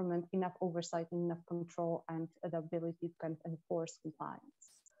and the government enough oversight, enough control, and the ability to kind of enforce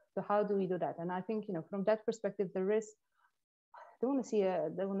compliance. So how do we do that? And I think, from that perspective, there is, I don't want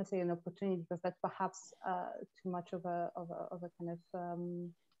to say an opportunity, because that's perhaps too much of a kind of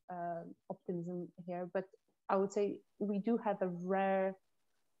optimism here. But I would say we do have a rare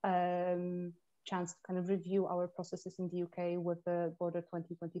chance to kind of review our processes in the UK with the Border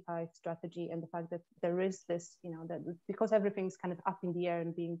 2025 strategy, and the fact that there is this, that because everything's kind of up in the air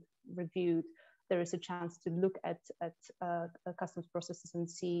and being reviewed, there is a chance to look at customs processes and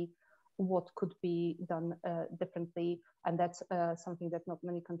see what could be done differently. And that's something that not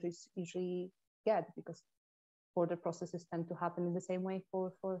many countries usually get, because border processes tend to happen in the same way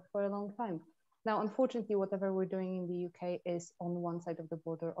for a long time. Now, unfortunately, whatever we're doing in the UK is on one side of the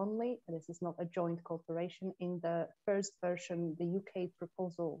border only. This is not a joint cooperation. In the first version, the UK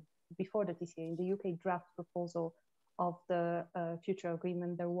proposal, before the TCA, in the UK draft proposal of the future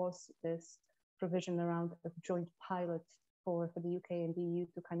agreement, there was this provision around a joint pilot for the UK and the EU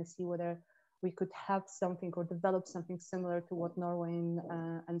to kind of see whether we could have something or develop something similar to what Norway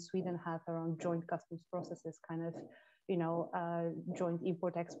and Sweden have around joint customs processes, kind of, joint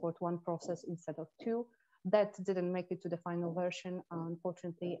import-export, one process instead of two. That didn't make it to the final version,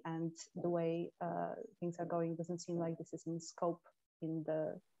 unfortunately, and the way things are going, doesn't seem like this is in scope in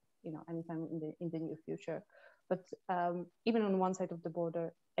the, anytime in the near future. But even on one side of the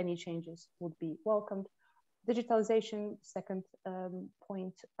border, any changes would be welcomed. Digitalization, second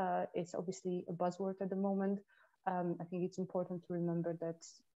point, is obviously a buzzword at the moment. I think it's important to remember that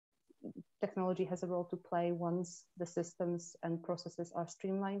technology has a role to play once the systems and processes are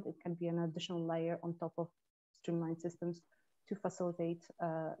streamlined. It can be an additional layer on top of streamlined systems to facilitate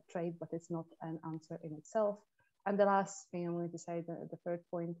trade, but it's not an answer in itself. And the last thing I wanted to say, the third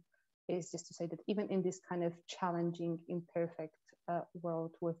point, is just to say that even in this kind of challenging, imperfect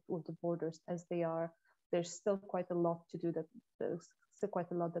world with the borders as they are, there's still quite a lot to do, there's still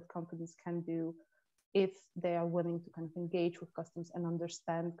quite a lot that companies can do if they are willing to kind of engage with customs and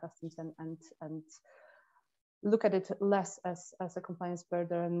understand customs and look at it less as a compliance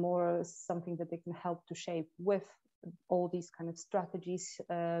burden and more as something that they can help to shape with all these kind of strategies,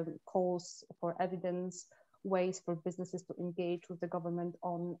 calls for evidence, ways for businesses to engage with the government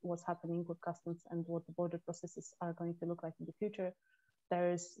on what's happening with customs and what the border processes are going to look like in the future.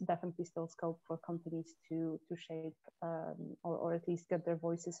 There is definitely still scope for companies to shape or at least get their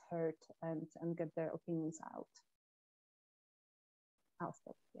voices heard and get their opinions out. I'll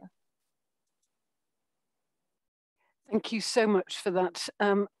stop here. Thank you so much for that,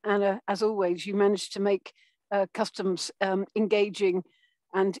 Anna. As always, you managed to make customs engaging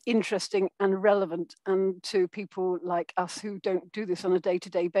and interesting and relevant, and to people like us who don't do this on a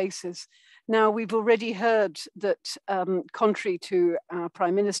day-to-day basis. Now, we've already heard that, contrary to our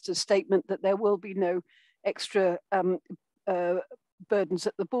Prime Minister's statement that there will be no extra burdens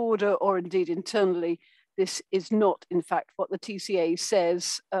at the border or indeed internally, this is not, in fact, what the TCA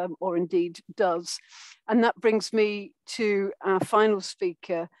says or indeed does. And that brings me to our final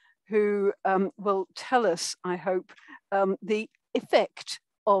speaker, who will tell us, I hope, the effect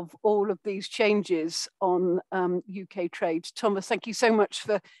of all of these changes on UK trade. Thomas, thank you so much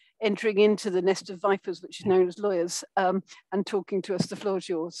for entering into the nest of vipers, which is known as lawyers, and talking to us. The floor is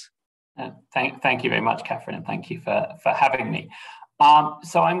yours. Thank you very much, Catherine, and thank you for having me.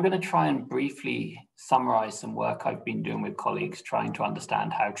 So I'm going to try and briefly summarize some work I've been doing with colleagues, trying to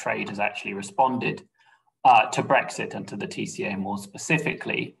understand how trade has actually responded to Brexit and to the TCA more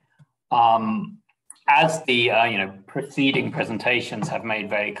specifically. As the preceding presentations have made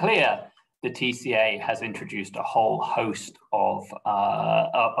very clear, the TCA has introduced a whole host of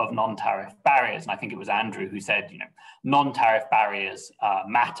non-tariff barriers, and I think it was Andrew who said, non-tariff barriers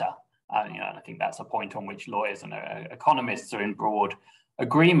matter. And I think that's a point on which lawyers and economists are in broad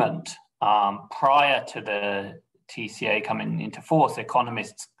agreement. Prior to the TCA coming into force,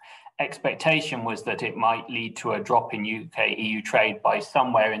 economists' expectation was that it might lead to a drop in UK-EU trade by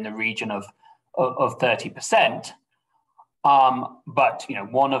somewhere in the region of 30%. But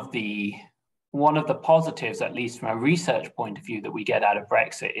one of the one of the positives, at least from a research point of view, that we get out of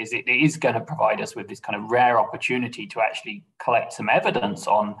Brexit is it is going to provide us with this kind of rare opportunity to actually collect some evidence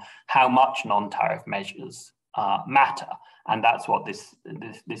on how much non-tariff measures matter. And that's what this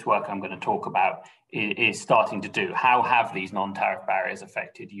work I'm going to talk about is starting to do. How have these non-tariff barriers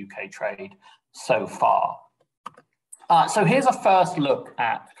affected UK trade so far? So here's a first look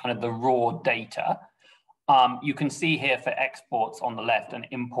at kind of the raw data. You can see here for exports on the left and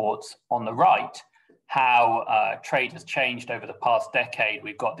imports on the right, how trade has changed over the past decade.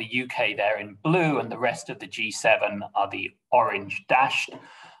 We've got the UK there in blue and the rest of the G7 are the orange dashed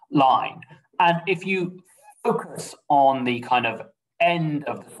line. And if you focus on the kind of end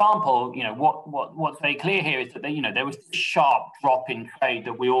of the sample, what's very clear here is that there was a sharp drop in trade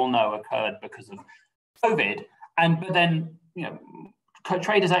that we all know occurred because of COVID. But then,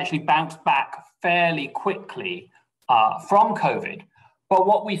 trade has actually bounced back fairly quickly from COVID. But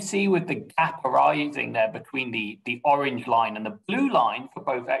what we see with the gap arising there between the orange line and the blue line for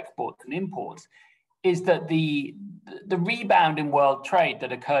both exports and imports is that the rebound in world trade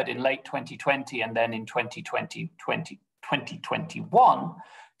that occurred in late 2020 and then in 2021,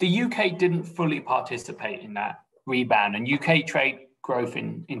 the UK didn't fully participate in that rebound. And UK trade growth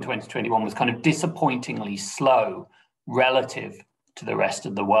in 2021 was kind of disappointingly slow relative to the rest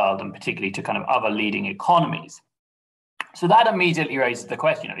of the world, and particularly to kind of other leading economies. So that immediately raises the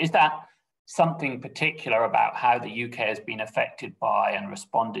question, is that something particular about how the UK has been affected by and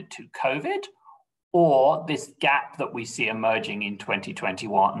responded to COVID? Or this gap that we see emerging in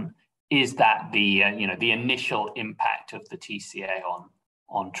 2021, is that the initial impact of the TCA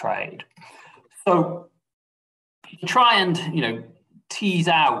on trade? So to try and tease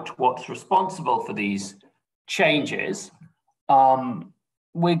out what's responsible for these changes,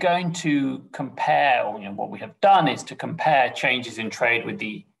 we're going to compare, or what we have done is to compare changes in trade with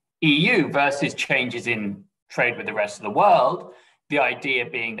the EU versus changes in trade with the rest of the world. The idea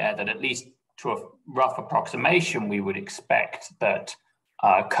being there that, at least to a rough approximation, we would expect that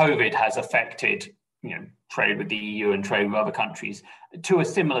COVID has affected trade with the EU and trade with other countries to a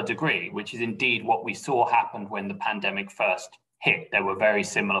similar degree, which is indeed what we saw happened when the pandemic first hit. There were very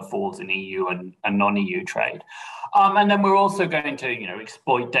similar falls in EU and non-EU trade. And then we're also going to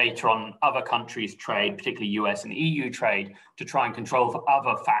exploit data on other countries' trade, particularly US and EU trade, to try and control for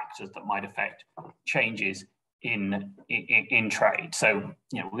other factors that might affect changes in trade. So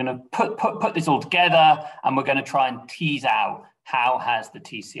we're going to put this all together, and we're going to try and tease out how has the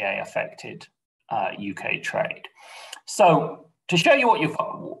TCA affected UK trade. So to show you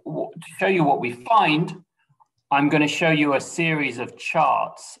what we find, I'm going to show you a series of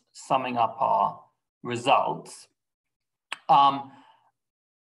charts summing up our results.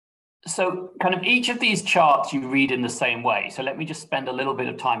 So kind of each of these charts you read in the same way. So let me just spend a little bit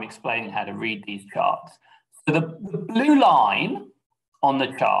of time explaining how to read these charts. So the blue line on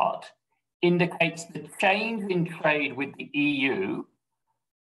the chart indicates the change in trade with the EU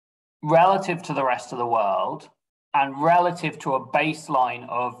relative to the rest of the world and relative to a baseline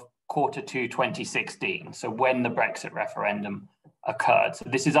of Q2 2016, so when the Brexit referendum occurred. So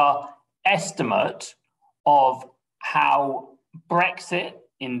this is our estimate of how Brexit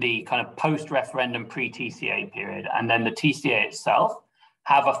in the kind of post-referendum pre-TCA period and then the TCA itself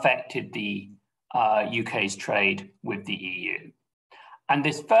have affected the UK's trade with the EU. And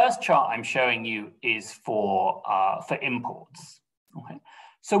this first chart I'm showing you is for imports. Okay.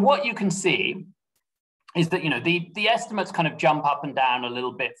 So what you can see is that the estimates kind of jump up and down a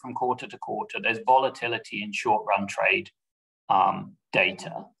little bit from quarter to quarter. There's volatility in short-run trade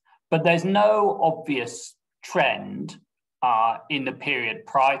data, but there's no obvious trend in the period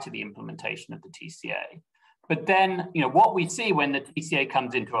prior to the implementation of the TCA. But then, what we see when the TCA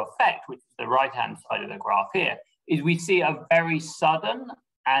comes into effect, which is the right-hand side of the graph here, is we see a very sudden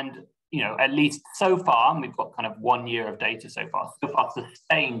and, at least so far, and we've got kind of 1 year of data so far,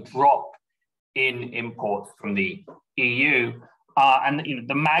 sustained drop in imports from the EU. And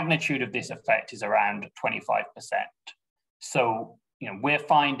the magnitude of this effect is around 25%. So, we're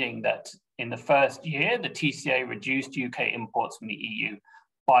finding that in the first year, the TCA reduced UK imports from the EU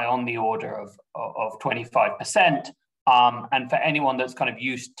by on the order of 25%. And for anyone that's kind of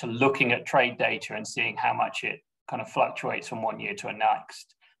used to looking at trade data and seeing how much it kind of fluctuates from 1 year to the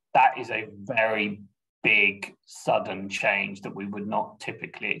next, that is a very big sudden change that we would not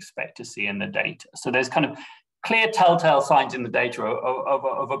typically expect to see in the data. So there's kind of clear telltale signs in the data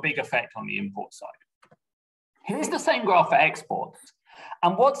of a big effect on the import side. Here's the same graph for exports.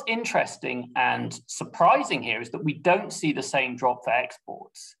 And what's interesting and surprising here is that we don't see the same drop for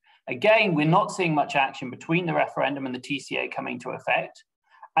exports. Again, we're not seeing much action between the referendum and the TCA coming to effect.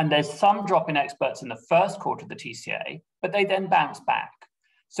 And there's some drop in exports in the first quarter of the TCA, but they then bounce back.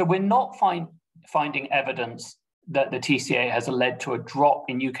 So we're not finding evidence that the TCA has led to a drop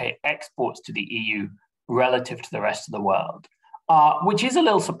in UK exports to the EU relative to the rest of the world, which is a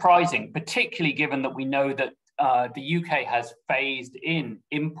little surprising, particularly given that we know that the UK has phased in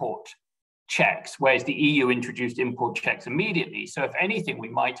import checks, whereas the EU introduced import checks immediately. So if anything, we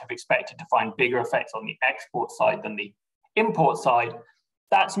might have expected to find bigger effects on the export side than the import side.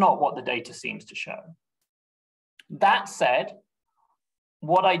 That's not what the data seems to show. That said,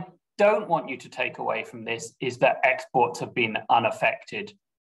 what I don't want you to take away from this is that exports have been unaffected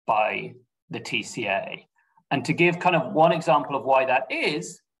by the TCA. And to give kind of one example of why that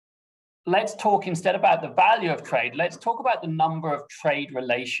is, let's talk instead about the value of trade, let's talk about the number of trade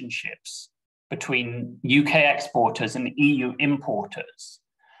relationships between UK exporters and EU importers.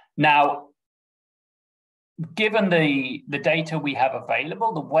 Now, given the data we have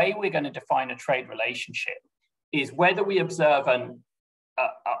available, the way we're going to define a trade relationship is whether we observe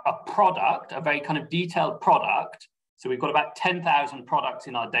a product, a very kind of detailed product. So we've got about 10,000 products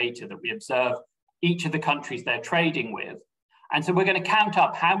in our data that we observe each of the countries they're trading with. And so we're going to count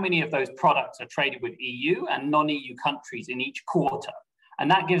up how many of those products are traded with EU and non-EU countries in each quarter. And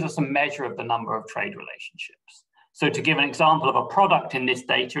that gives us a measure of the number of trade relationships. So to give an example of a product in this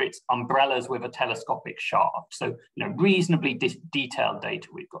data, it's umbrellas with a telescopic shaft. So reasonably detailed data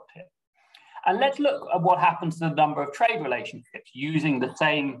we've got here. And let's look at what happens to the number of trade relationships using the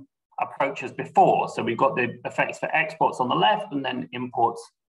same approach as before. So we've got the effects for exports on the left and then imports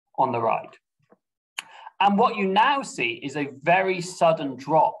on the right. And what you now see is a very sudden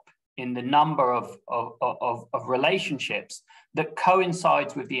drop in the number of relationships that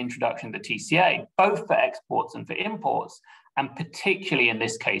coincides with the introduction of the TCA, both for exports and for imports, and particularly in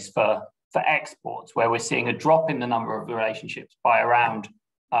this case for exports, where we're seeing a drop in the number of relationships by around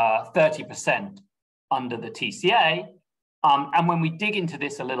 30% under the TCA. And when we dig into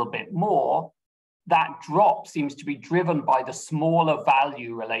this a little bit more, that drop seems to be driven by the smaller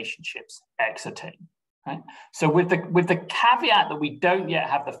value relationships exiting. Right? So with the caveat that we don't yet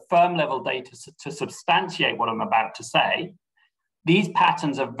have the firm level data to substantiate what I'm about to say, these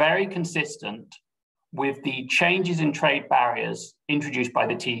patterns are very consistent with the changes in trade barriers introduced by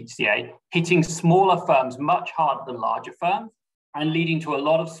the TCA, hitting smaller firms much harder than larger firms and leading to a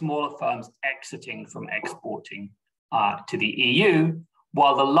lot of smaller firms exiting from exporting to the EU,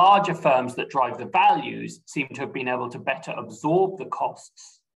 while the larger firms that drive the values seem to have been able to better absorb the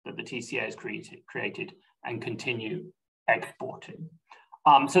costs that the TCA has created and continue exporting.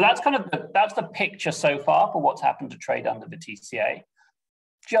 So that's kind of that's the picture so far for what's happened to trade under the TCA.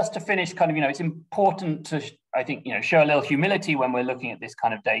 Just to finish, kind of, it's important to, I think, show a little humility when we're looking at this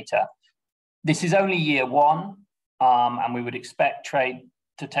kind of data. This is only year one, and we would expect trade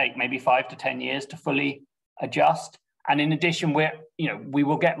to take maybe 5 to 10 years to fully adjust. And in addition, we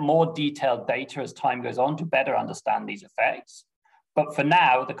will get more detailed data as time goes on to better understand these effects. But for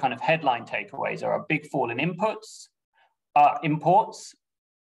now, the kind of headline takeaways are a big fall in imports,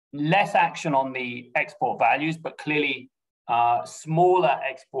 less action on the export values, but clearly smaller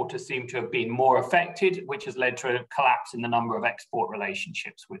exporters seem to have been more affected, which has led to a collapse in the number of export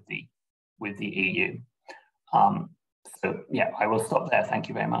relationships with the EU. So yeah, I will stop there. Thank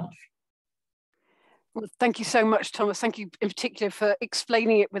you very much. Well, thank you so much, Thomas. Thank you in particular for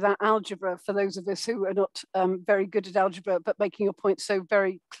explaining it without algebra for those of us who are not very good at algebra, but making your point so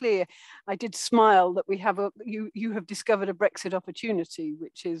very clear. I did smile that we have you have discovered a Brexit opportunity,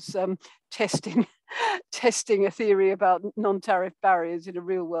 which is testing a theory about non-tariff barriers in a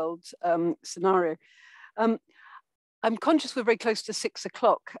real world scenario. I'm conscious we're very close to 6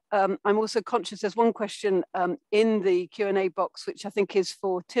 o'clock. I'm also conscious there's one question in the Q&A box, which I think is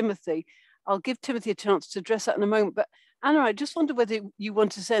for Timothy. I'll give Timothy a chance to address that in a moment, but Anna, I just wonder whether you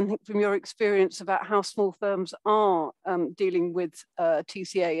want to say anything from your experience about how small firms are dealing with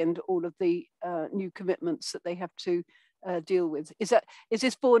TCA and all of the new commitments that they have to deal with. Is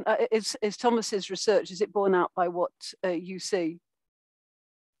this borne? Is Thomas's research? Is it borne out by what you see?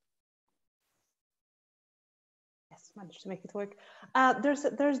 Yes, managed to make it work.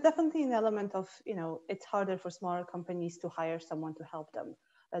 There's definitely an element of it's harder for smaller companies to hire someone to help them.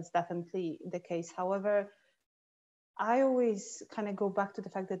 That's definitely the case. However, I always kind of go back to the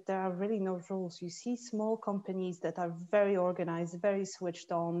fact that there are really no rules. You see small companies that are very organized, very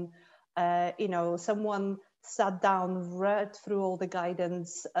switched on. Someone sat down, read through all the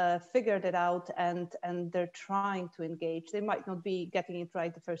guidance, figured it out, and they're trying to engage. They might not be getting it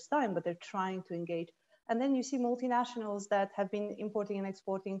right the first time, but they're trying to engage. And then you see multinationals that have been importing and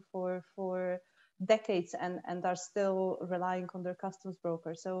exporting for decades and are still relying on their customs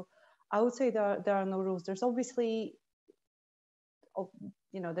broker. So I would say there are no rules. There's obviously,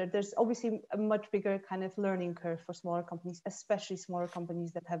 there's obviously a much bigger kind of learning curve for smaller companies, especially smaller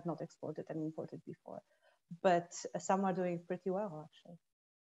companies that have not exported and imported before. But some are doing pretty well, actually.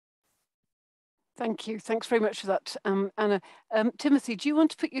 Thank you. Thanks very much for that, Anna. Timothy, do you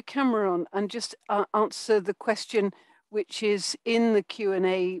want to put your camera on and just answer the question which is in the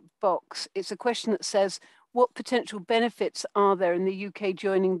Q&A box? It's a question that says, what potential benefits are there in the UK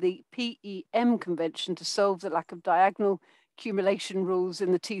joining the PEM Convention to solve the lack of diagonal accumulation rules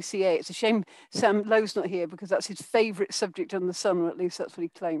in the TCA? It's a shame Sam Lowe's not here because that's his favourite subject on the Sun, or at least that's what he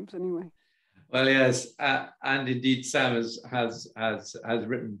claims anyway. Well, yes, and indeed Sam has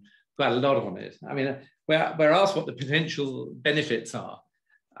written quite a lot on it. I mean, we're asked what the potential benefits are.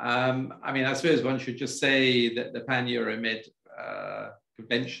 I mean, I suppose one should just say that the Pan-Euromed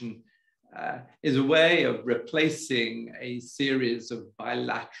Convention is a way of replacing a series of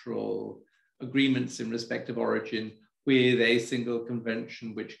bilateral agreements in respect of origin with a single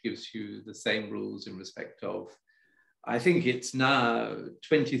convention which gives you the same rules in respect of, I think it's now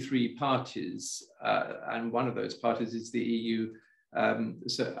 23 parties, and one of those parties is the EU.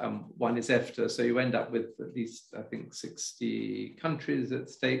 One is EFTA, so you end up with at least, I think, 60 countries at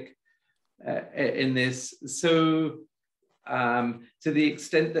stake in this. So to the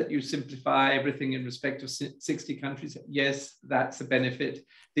extent that you simplify everything in respect of 60 countries, yes, that's a benefit.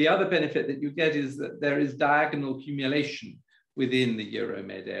 The other benefit that you get is that there is diagonal accumulation within the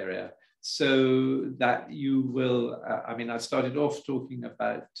Euromed area, so that you will, I mean, I started off talking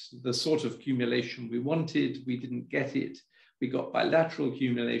about the sort of accumulation we wanted, we didn't get it. We got bilateral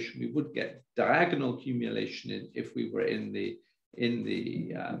accumulation. We would get diagonal accumulation if we were in the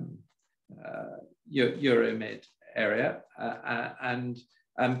Euromed area, and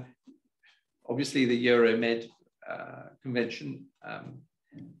obviously the Euromed Convention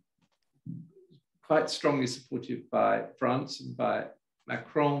quite strongly supported by France and by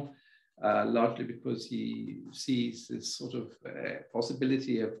Macron, largely because he sees this sort of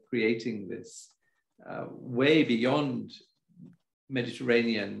possibility of creating this way beyond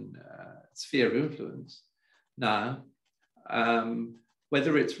Mediterranean sphere of influence now.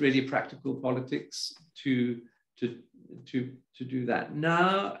 Whether it's really practical politics to do that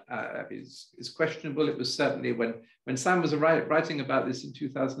now is questionable. It was certainly when Sam was writing about this in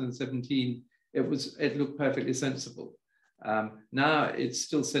 2017, it looked perfectly sensible. Now it's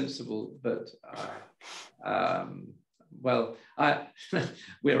still sensible, but well,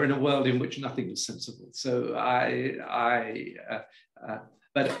 we're in a world in which nothing is sensible. So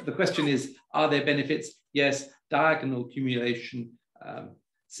but the question is, are there benefits? Yes, diagonal accumulation,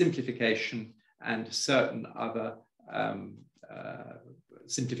 simplification, and certain other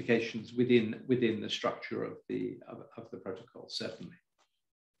simplifications within the structure of the protocol, certainly.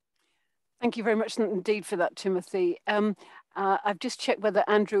 Thank you very much indeed for that, Timothy. I've just checked whether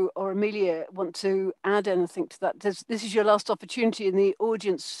Andrew or Amelia want to add anything to that. This is your last opportunity in the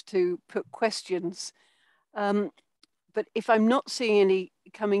audience to put questions. But if I'm not seeing any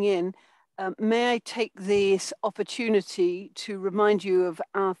coming in, may I take this opportunity to remind you of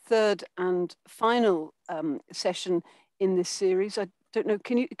our third and final session in this series. I don't know,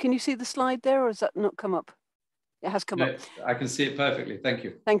 can you see the slide there, or has that not come up? It has come up. I can see it perfectly. Thank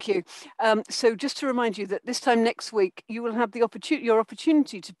you. Thank you. So just to remind you that this time next week, you will have the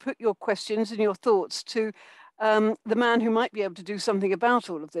opportunity to put your questions and your thoughts to the man who might be able to do something about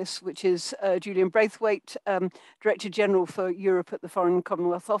all of this, which is Julian Braithwaite, Director General for Europe at the Foreign and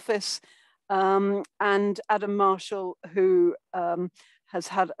Commonwealth Office, and Adam Marshall, who has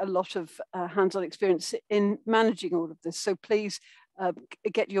had a lot of hands-on experience in managing all of this. So please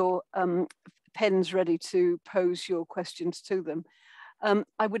get your pens ready to pose your questions to them.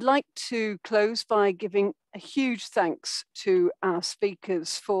 I would like to close by giving a huge thanks to our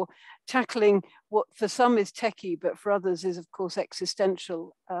speakers for tackling what for some is techie, but for others is of course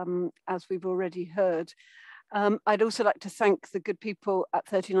existential, as we've already heard. I'd also like to thank the good people at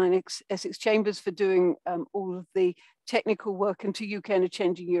 39 Essex Chambers for doing all of the technical work, and to UK and a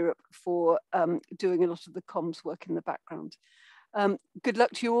Changing Europe for doing a lot of the comms work in the background. Good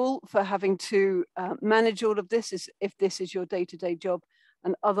luck to you all for having to manage all of this if this is your day-to-day job.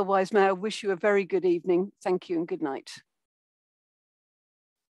 And otherwise, may I wish you a very good evening. Thank you and good night.